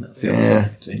Mary. That's you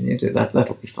do that.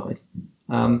 That'll be fine.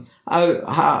 Talk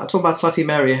about Slutty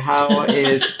Mary.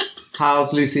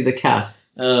 How's Lucy the cat?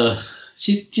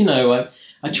 She's.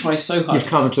 I try so hard. You've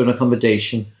come to an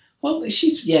accommodation. Well,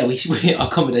 our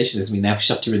accommodation is we now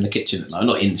shut her in the kitchen. No,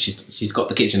 not in. She's got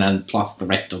the kitchen and plus the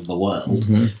rest of the world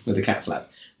with a cat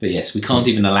flap. But yes, we can't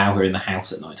even allow her in the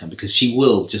house at night time because she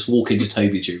will just walk into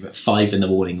Toby's room at 5 a.m.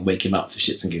 and wake him up for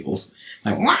shits and giggles.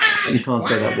 Like, wah! You can't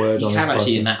say that word. You on can this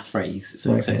actually podcast. In that phrase. It's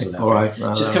acceptable. All right.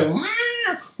 Just go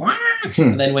wah, wah.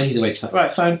 And then when he's awake, it's like,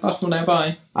 right, phone, off now,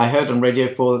 bye. I heard on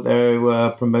Radio 4 that they were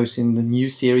promoting the new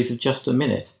series of Just a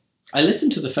Minute. I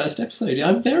listened to the first episode.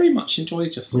 I very much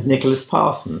enjoyed Just with Nicholas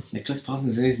Parsons. Nicholas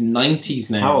Parsons in his 90s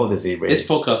now. How old is he, really? This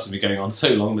podcast has been going on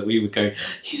so long that we would go,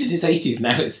 he's in his 80s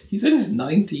now. He's in his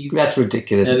 90s. That's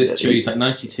ridiculous. Yeah, that's true. He's like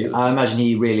 92. I imagine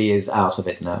he really is out of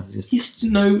it now. He's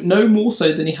no more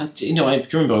so than he has to. I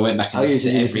remember I went back and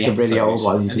listened to every episode. This is a really old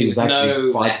one. He was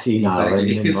actually quite senile in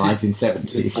the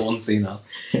 1970s. He was born senile.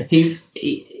 He's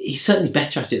certainly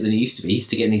better at it than he used to be. He used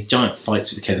to get in these giant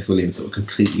fights with Kenneth Williams that were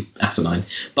completely asinine.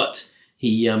 But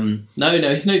He's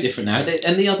no different now.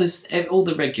 And the others, all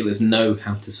the regulars know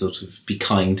how to sort of be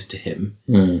kind to him.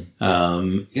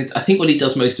 I think what he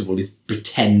does most of all is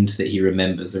pretend that he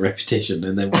remembers the repetition,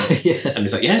 and then and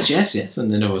he's like, yes,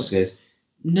 and then everyone goes,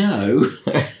 no.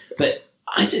 But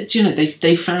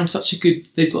they've found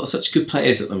they've got such good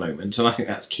players at the moment, and I think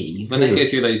that's key. When they go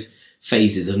through those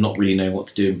phases of not really knowing what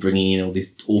to do and bringing in all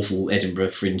these awful Edinburgh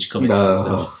Fringe comics and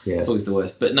stuff. Yes. It's always the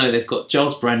worst. But no, they've got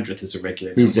Giles Brandreth as a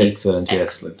regular. He's excellent,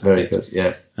 yes. Very good,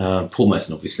 yeah. Paul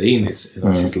Merton, obviously, and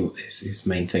that's his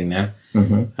main thing now.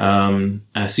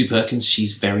 Sue Perkins,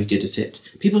 she's very good at it.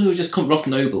 People who are just Ross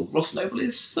Noble. Ross Noble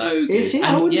is so good. Is he?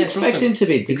 I wouldn't expect him to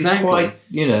be, because he's quite,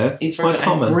 he's quite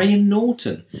common. And Graham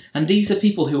Norton. And these are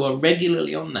people who are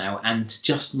regularly on now and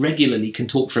just regularly can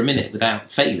talk for a minute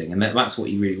without failing, and that's what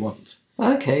you really want.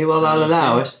 Okay, well, I'll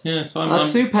allow it. Yeah, so I'm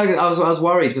Sue Perkins, I was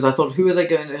worried, because I thought, who are they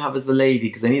going to have as the lady?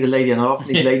 Because they need a lady, and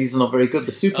often these ladies are not very good.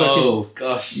 But Sue Perkins, oh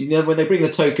gosh, when they bring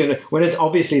the token, when it's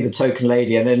obviously the token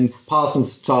lady, and then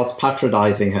Parsons starts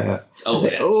patronising her.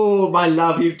 Oh, my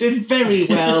love, you did very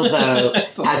well, though.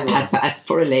 Pat,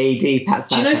 for a lady. Pat.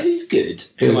 Do you know who's good?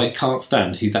 Who I can't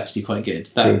stand, who's actually quite good?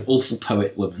 That awful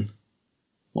poet woman.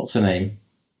 What's her name?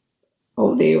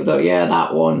 Oh,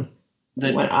 that one.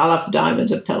 When I'll have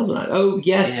diamonds and pearls. Oh,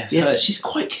 yes. She's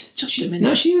quite good at just a minute.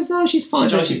 No, she is. No, she's fine.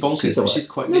 She's actually bonkers, but she's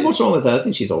quite good. No, what's wrong with her? I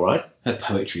think she's all right. Her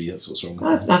poetry, that's what's wrong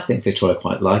with her. I think Victoria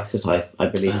quite likes it, I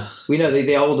believe. We know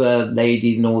the older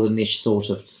lady, northernish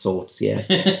sorts, yes.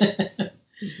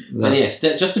 But yes,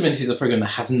 Just a Minute is a programme that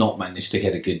has not managed to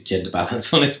get a good gender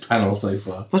balance on its panel so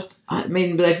far. But, I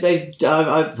mean,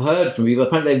 I've heard from people,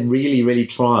 apparently they've really, really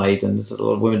tried, and a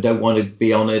lot of women don't want to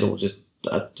be on it, or just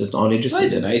aren't interested. I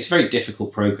don't know. It's a very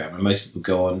difficult program, and most people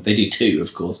go on. They do two,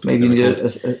 of course, but maybe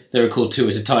they record two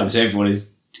at a time. So everyone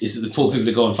is the poor people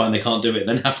who go and find they can't do it, and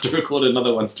then have to record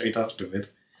another one straight afterward.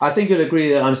 I think you'll agree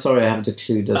that I'm sorry I haven't a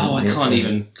clue.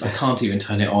 I can't even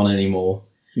turn it on anymore.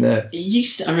 No,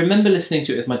 I remember listening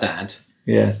to it with my dad.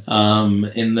 Yes.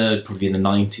 Probably in the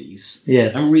 90s.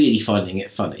 Yes. And really finding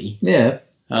it funny. Yeah.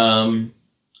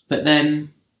 But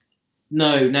then.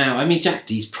 No, now, I mean, Jack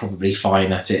D's probably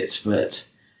fine at it, but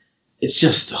it's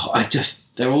just,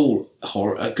 they're all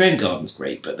horror. Graham Garden's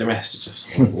great, but the rest are just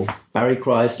horrible. Barry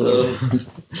Chrysler.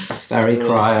 Barry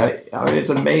Cryer. I mean, it's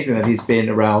amazing that he's been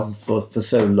around for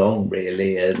so long,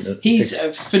 really. And he's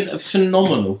a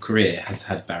phenomenal career, has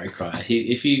had Barry Cryer.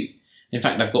 In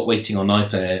fact, I've got waiting on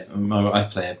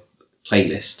iPlayer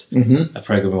playlist, a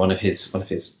program with one of his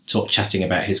chatting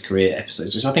about his career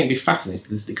episodes, which I think would be fascinating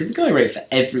because the guy wrote for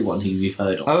everyone who you've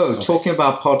heard of. Oh, talking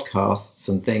about podcasts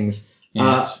and things.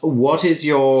 Yes. What is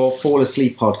your fall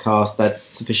asleep podcast that's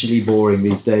sufficiently boring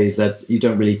these days that you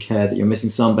don't really care that you're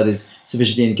missing some, but is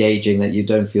sufficiently engaging that you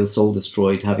don't feel soul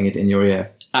destroyed having it in your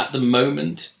ear? At the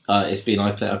moment, it's been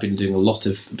I've been doing a lot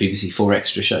of BBC 4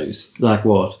 Extra shows. Like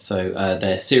what? So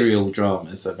they're serial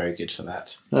dramas. They're very good for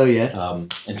that. Oh yes.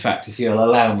 In fact, if you'll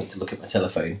allow me to look at my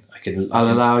telephone,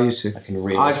 I'll allow you to. I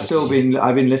can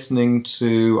I've been listening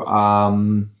to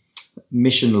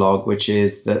Mission Log, which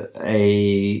is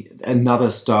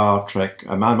another Star Trek.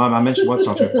 I mentioned one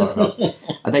Star Trek podcast,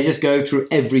 and they just go through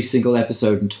every single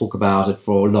episode and talk about it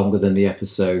for longer than the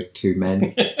episode. Two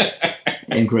men.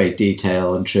 In great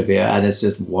detail and trivia, and it's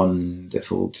just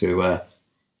wonderful to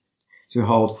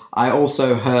hold. I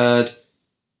also heard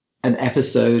an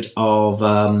episode of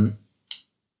an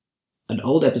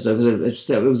old episode.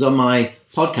 It was on my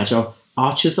podcatcher,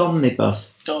 Archer's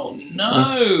Omnibus. Oh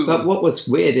no! But what was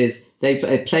weird is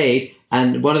they played,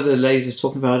 and one of the ladies was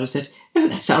talking about it and said, "Oh,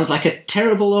 that sounds like a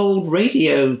terrible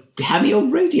hammy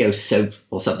old radio soap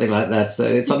or something like that." So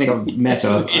it's something I've met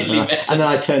of, and then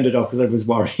I turned it off because I was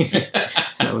worried.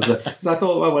 Because I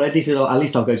thought, well, at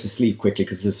least I'll go to sleep quickly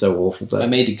because it's so awful. But I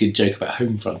made a good joke about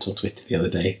Homefront on Twitter the other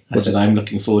day. I said I'm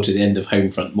looking forward to the end of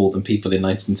Homefront more than people in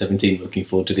 1917 looking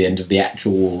forward to the end of the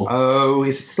actual war. Oh,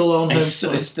 is it still on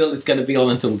Homefront? It's going to be on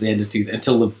until the end of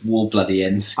until the war bloody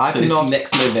ends. It's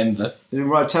next November.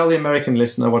 Right, tell the American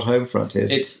listener what Homefront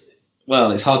is. It's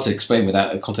hard to explain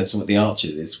without a context of what The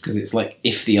Archers is, because it's like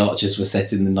if The Archers were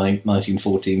set in the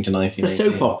 1914 to 1918. It's a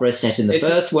soap opera set in the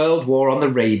First World War on the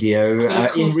radio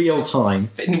in real time.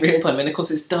 In real time, and of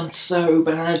course it's done so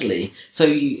badly. So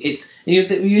you hear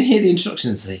the introduction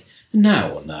and say,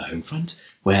 now on the home front,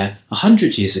 where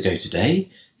 100 years ago today,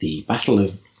 the Battle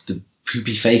of the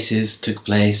Poopy Faces took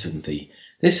place, and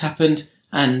this happened,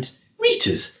 and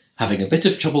Rita's having a bit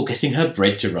of trouble getting her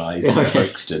bread to rise in Yes.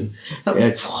 Folkestone.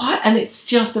 Yes. What? And it's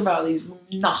just about these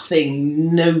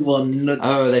nothing, no one.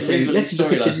 Oh, they say, River let's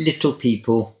look at storylines. the little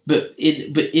people. But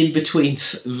in between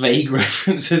vague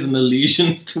references and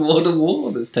allusions toward a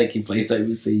war that's taking place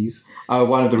overseas.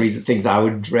 One of the things I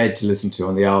would dread to listen to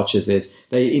on the Archers is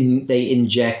they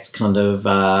inject kind of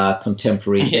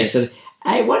contemporary. Yes. They say,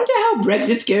 I wonder how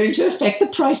Brexit's going to affect the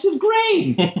price of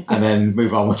grain, and then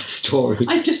move on with the story.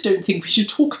 I just don't think we should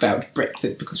talk about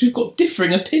Brexit because we've got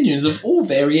differing opinions of all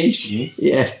variations.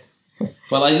 Yes.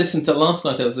 Well, last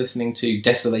night I was listening to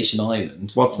Desolation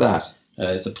Island. What's that?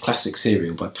 It's a classic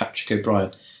serial by Patrick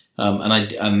O'Brien.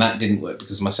 And that didn't work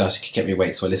because my sciatica kept me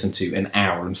awake, so I listened to an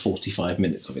hour and 45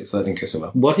 minutes of it, so that didn't go so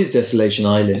well. What is Desolation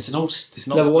Island? It's an old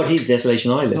No, but what is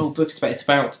Desolation It's an Island? old book. It's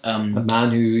about A man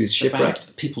who is shipwrecked?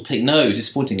 about people take no.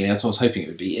 Disappointingly, that's what I was hoping it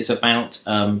would be. It's about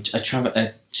a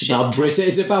ship.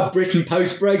 It's about Britain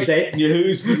post Brexit.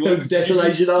 Yes,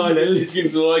 Desolation Island. This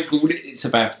is what I called it. It's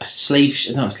about a slave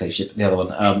ship, not a slave ship, the other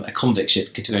one, a convict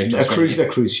ship going to Australia.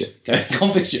 A cruise ship. A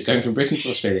convict ship going from Britain to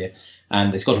Australia,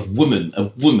 and it's got a woman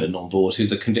on board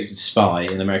who's a convicted spy,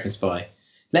 an American spy.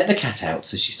 Let the cat out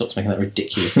so she stops making that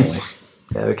ridiculous noise.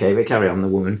 Okay, we carry on the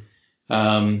woman.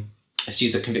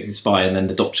 She's a convicted spy, and then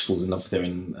the doctor falls in love with her,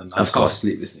 and I was half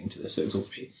asleep listening to this, so it was all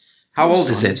pretty... How old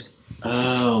is it?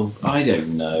 Oh, I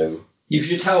don't know. You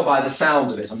should tell by the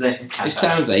sound of it. I'm letting the cat It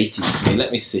sounds 80s to me.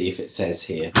 Let me see if it says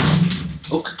here.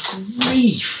 Oh, good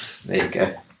grief! There you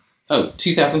go. Oh,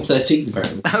 2013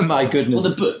 apparently. Oh my goodness.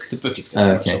 Well, the book is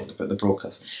going to be Okay. much older, but the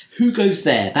broadcast. Who Goes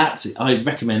There? That's it. I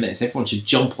recommend this. Everyone should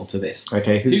jump onto this.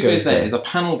 Okay, who goes there? is a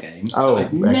panel game Oh,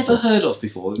 I've never excellent. heard of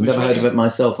before. Never heard of it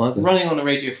myself either. Running on a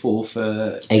Radio 4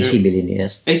 for 80 million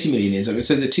years. 80 million years.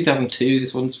 So the 2002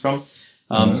 this one's from.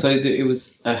 It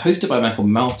was hosted by a man called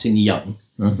Martin Young.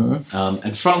 Mm-hmm.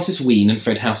 And Francis Wheen and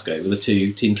Fred Housego were the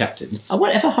two team captains. And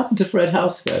whatever happened to Fred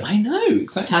Housego? I know,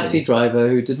 exactly. Taxi driver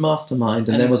who did Mastermind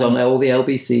and then was on all the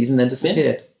LBCs and then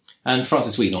disappeared. And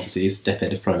Francis Wheen, obviously, is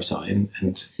Stephead of Private Eye.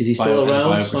 And Is he still around?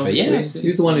 biographer. Francis Yeah, Wheen? absolutely.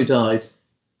 Who's the one who died?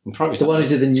 And Private The Eye. one who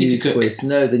did the Peter news Cook. quiz.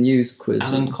 No, the news quiz.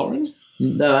 Alan Corrin.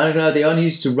 No, I don't know. The one who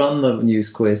used to run the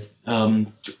news quiz.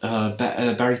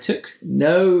 Barry Took.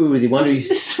 No, the one who...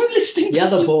 Listing The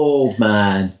other bald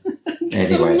man.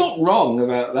 Anyway. I'm not wrong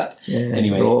about that. Yeah,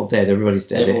 Anyway. we're all dead. Everybody's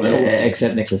dead, Everyone- all dead.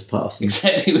 except Nicholas Parsons.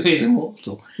 Exactly, who is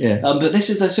immortal. Yeah. But this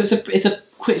is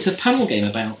it's a panel game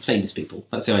about famous people.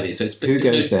 That's the idea. So it's Who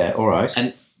goes there? All right.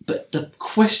 But the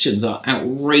questions are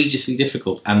outrageously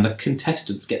difficult, and the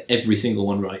contestants get every single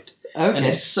one right. And Okay.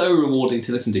 it's so rewarding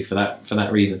to listen to for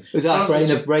that reason. Was that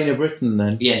Brain of Britain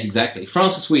then? Yes, exactly.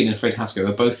 Francis Wheen and Fred Haskell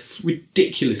are both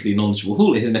ridiculously knowledgeable.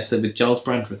 Hall is an episode with Giles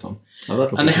Brandreth on. Oh,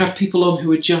 that'll And be they have people on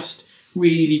who are just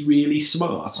really, really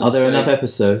smart. Are there So- enough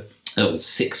episodes? Oh, there's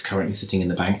 6 currently sitting in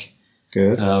the bank.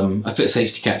 Good. I put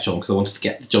Safety Catch on because I wanted to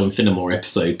get the John Finnemore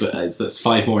episode, but there's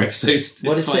 5 more episodes.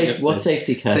 What It's is 5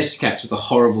 Safety episodes. Catch? Safety Catch was a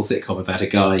horrible sitcom about a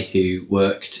guy who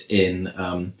worked in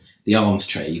the arms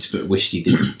trade but wished he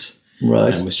didn't.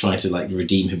 Right. And was trying to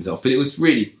redeem himself, but it was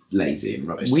really lazy and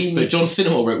rubbish. We but need John to-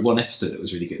 Finnemore wrote one episode that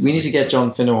was really good. We need to get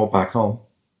John Finnemore back home.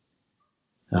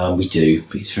 We do,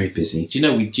 but he's very busy. Do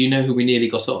you know who we nearly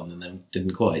got on and then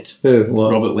didn't quite? Who?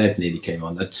 What? Robert Webb nearly came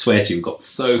on. I swear to you, we got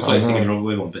so close to know. getting Robert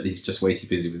Webb on, but he's just way too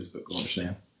busy with his book launch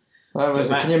now. So Can you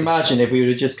that's- imagine if we would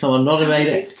have just come on, not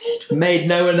made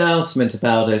no announcement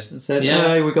about it, and said, Yeah.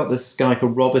 "No, we got this guy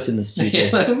called Robert in the studio,"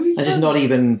 Yeah, that would be and just fun. not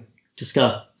even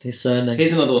discussed his surname.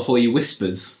 Here's another one for you,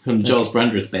 Whispers, from Giles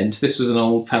Brandreth bent. This was an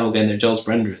old panel game that Giles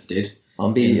Brandreth did.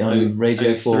 on in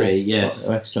Radio 4 03, yes.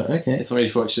 extra. Okay. It's on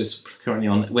Radio 4, it's just currently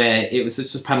on, where it was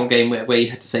just a panel game where you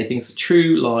had to say things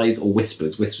true, lies, or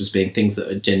whispers. Whispers being things that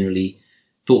are generally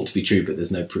thought to be true, but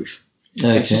there's no proof.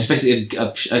 It's just basically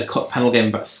a panel game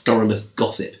about scurrilous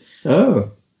gossip, Oh,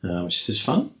 which is just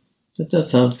fun. that does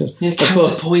sound good. Yeah, Of course.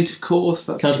 Counterpoint, of course.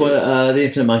 That's Counterpoint, good. the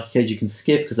Infinite Monkey Cage you can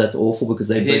skip because that's awful because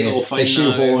they It is awful, I they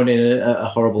shoehorn in a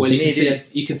horrible Well, comedian.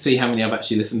 you can see how many I've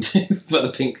actually listened to. But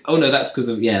the pink... Oh, no, that's because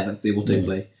of... Yeah, that's the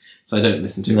autoplay. So I don't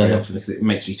listen to it very No. often because it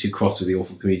makes me too cross with the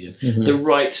awful comedian. Mhm. The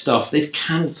Right Stuff. They've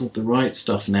cancelled The Right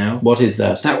Stuff now. What is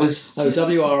that? That was... Oh,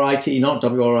 WRIT, not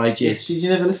WRIG. Yes, did you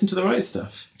never listen to The Right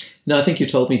Stuff? No, I think you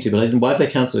told me to, but I didn't. Why have they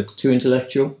cancelled it? Too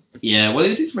intellectual? Yeah, well,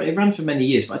 it ran for many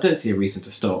years, but I don't see a reason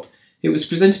to stop. It was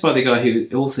presented by the guy who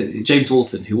also... James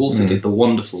Walton, who also did the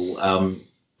wonderful All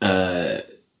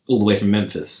the Way from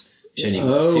Memphis. which only got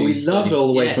Oh, we two- loved All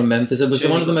the Way Yes. from Memphis. It was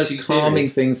Which one of the only most got two calming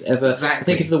series. things ever. Exactly. I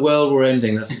think if the world were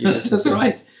ending, that's what you That's listen to.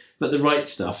 right. But The Right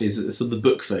Stuff is sort of the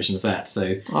book version of that.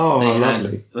 So Oh, they how had,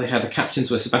 lovely. they had the captains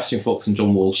were Sebastian Fox and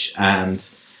John Walsh, and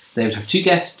they would have 2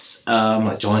 guests,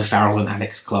 like John O'Farrell and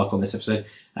Alex Clark on this episode,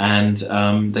 And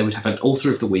they would have an author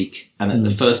of the week, and at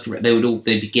the first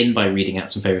they begin by reading out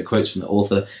some favourite quotes from the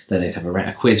author. Then they'd have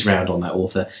a quiz round on that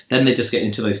author. Then they just get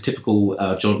into those typical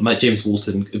James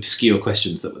Walton obscure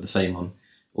questions that were the same on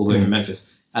all the way from Memphis.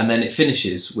 And then it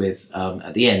finishes with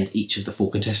at the end, each of the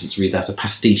 4 contestants reads out a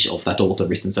pastiche of that author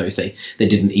written. So say they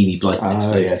did an Enid Blyton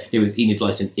episode. Yes. It was Enid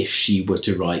Blyton if she were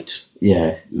to write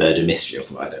Yeah. murder mystery or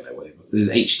something. I don't know what it was.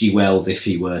 H.G. Wells if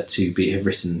he were to have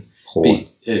written.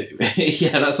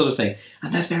 Yeah, that sort of thing,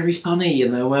 and they're very funny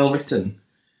and they're well written.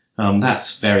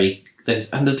 That's very.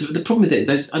 The problem with it,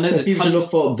 I know. So people should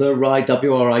look for the right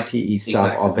WRITE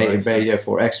stuff on Radio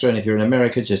 4 Extra, and if you're in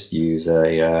America, just use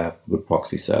a good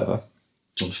proxy server.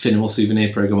 John Finnemore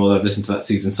Souvenir Program. Although I've listened to that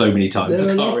season so many times, There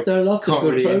are lots of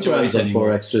good programs on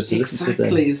 4 Extra to listen to.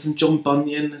 Exactly, there's some John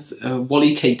Bunyan,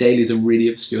 Wally K. Daly's a really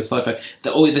obscure sci-fi.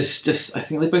 There's just I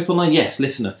think they're both online. Yes,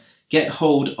 listener, get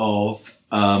hold of.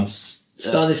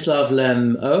 Stanislav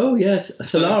Lem. Oh yes,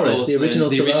 Solaris, the original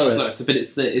Solaris. But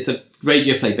it's a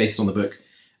radio play based on the book,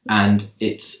 and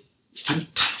it's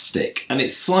fantastic. And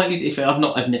it's slightly different.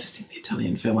 I've never seen the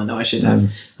Italian film. I know I should have.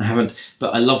 I haven't,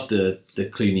 but I love the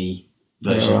Clooney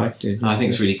version. I think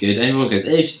it's really good. And everyone goes,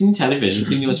 "Hey, she's in television.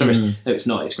 Clooney was rubbish." No, it's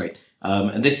not. It's great.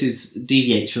 And this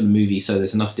deviates from the movie, so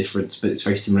there's enough difference, but it's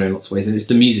very similar in lots of ways. And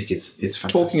the music is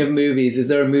fantastic. Talking of movies, is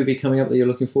there a movie coming up that you're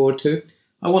looking forward to?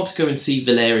 I want to go and see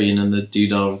Valerian and the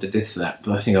Doodah of the This That,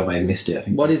 but I think I may have missed it.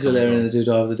 What is Valerian and the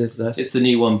Doodah of the This That? It's the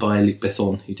new one by Luc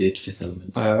Besson, who did Fifth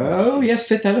Element. Oh, yes,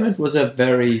 Fifth Element was a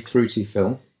very fruity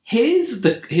film. Here's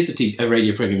a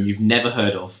radio program you've never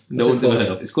heard of. No one's ever heard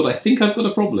of. It's called I Think I've Got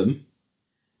a Problem,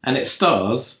 and it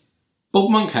stars Bob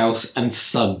Monkhouse and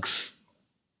Suggs.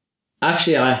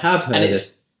 Actually, I have heard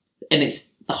it. And it's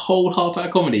the whole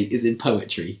half-hour comedy is in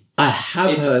poetry. I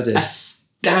have heard it. Astounding.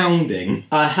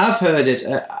 I have heard it.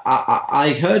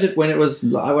 I heard it when it was.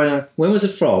 When was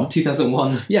it from?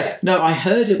 2001. Yeah, no, I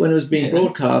heard it when it was being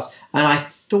broadcast, and I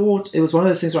thought it was one of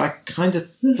those things where I kind of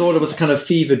thought it was a kind of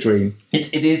fever dream.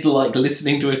 It is like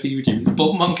listening to a fever dream. It's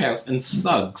Bob Monkhouse and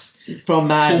Suggs from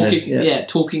Madness.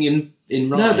 Talking in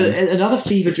rhyme. No, but another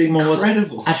fever dream one was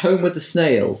At Home with the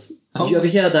Snails. Did you ever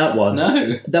hear that one?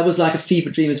 No. That was like a fever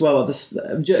dream as well.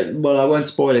 Well, I won't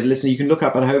spoil it. Listen, you can look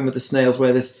up At Home with the Snails,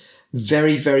 where this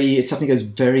it suddenly goes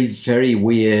very, very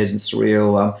weird and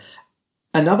surreal.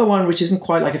 Another one which isn't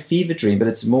quite like a fever dream, but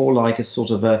it's more like a sort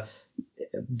of a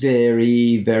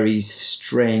very, very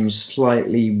strange,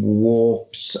 slightly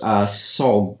warped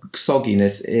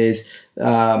sogginess is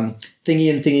Thingy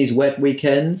and Thingy's Wet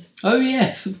Weekends. Oh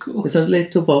yes, of course. There's some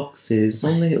little boxes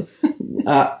on the hill.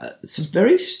 Some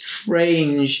very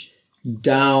strange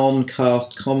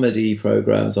downcast comedy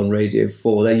programs on Radio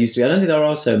 4. There used to be. I don't think there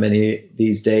are so many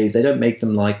these days. They don't make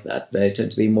them like that. They tend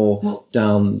to be more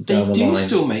down the line. They do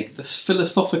still make the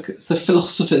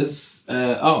Philosopher's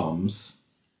Arms,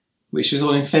 which was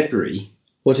on in February.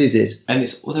 What is it? And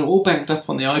they're all banked up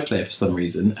on the iPlayer for some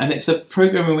reason. And it's a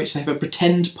program in which they have a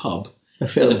pretend pub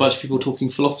and a bunch of people talking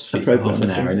philosophy for half an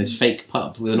hour in this fake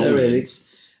pub with an audience. Really?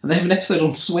 And they have an episode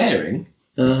on swearing.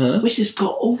 Which has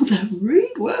got all the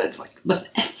rude words, like the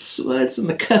F's words and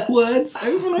the K words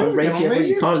over and over again.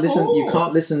 You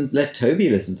can't listen. Let Toby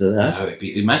listen to that. No,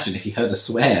 imagine if you heard a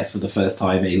swear for the first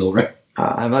time, Laura.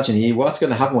 I imagine what's going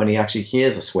to happen when he actually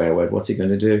hears a swear word? What's he going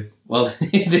to do? Well,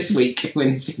 this week when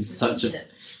he's been has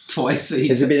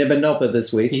it been a banobber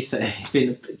this week? He's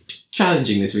been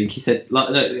challenging this week. He said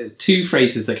 2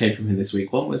 phrases that came from him this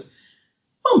week. One was,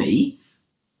 "Mummy,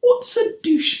 what's a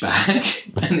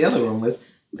douchebag?" And the other one was,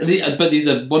 but these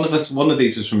are one of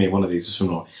these was from me, one of these was from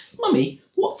Laura. "Mummy,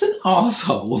 what's an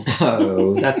arsehole?"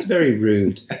 Oh, that's very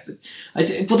rude. I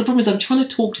said, well, the problem is I'm trying to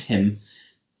talk to him,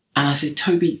 and I said,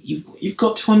 "Toby, you've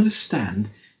got to understand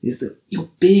is that you're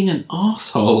being an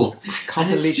arsehole." I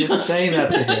can't believe you're saying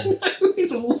that to him. No,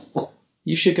 he's awful.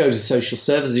 You should go to social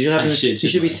services. You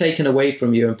should be taken away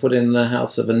from you and put in the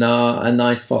house of a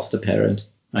nice foster parent.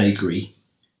 I agree.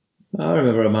 I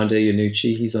remember Armando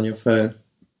Iannucci. He's on your phone.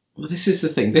 Well, this is the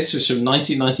thing. This was from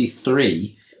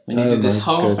 1993 when he did this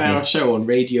half-hour show on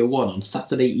Radio 1 on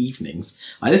Saturday evenings.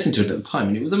 I listened to it at the time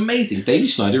and it was amazing. David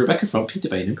Schneider, Rebecca Front, Peter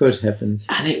Bainham. Good heavens.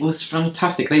 And it was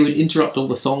fantastic. They would interrupt all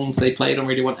the songs they played on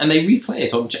Radio 1 and they replay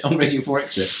it on Radio 4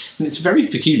 Extra. And it's very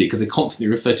peculiar because they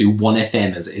constantly refer to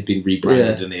 1FM as it had been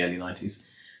rebranded in the early 90s.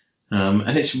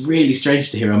 And it's really strange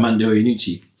to hear Armando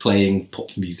Iannucci playing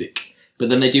pop music. But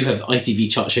then they do have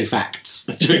ITV chart show facts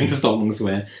during the songs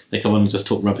where they come on and just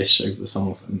talk rubbish over the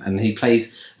songs. And he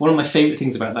plays... One of my favourite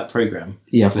things about that programme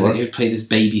was that he would play this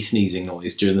baby sneezing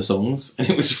noise during the songs. And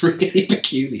it was really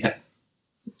peculiar.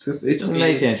 It's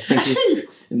amazing.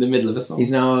 In the middle of a song.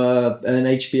 He's now an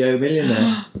HBO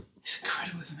millionaire. It's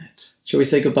incredible. Shall we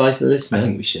say goodbye to the listener? I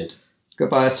think we should.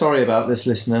 Goodbye. Sorry about this,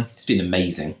 listener. It's been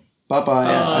amazing. Bye-bye.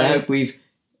 Bye. I hope we've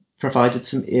provided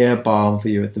some ear balm for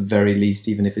you at the very least,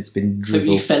 even if it's been Hope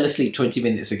drivel. you fell asleep 20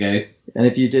 minutes ago. And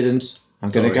if you didn't, I'm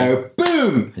going to Sorry. go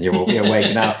boom, and you will be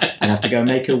awake now and have to go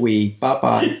make a wee.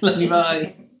 Bye-bye. Love you,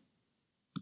 bye.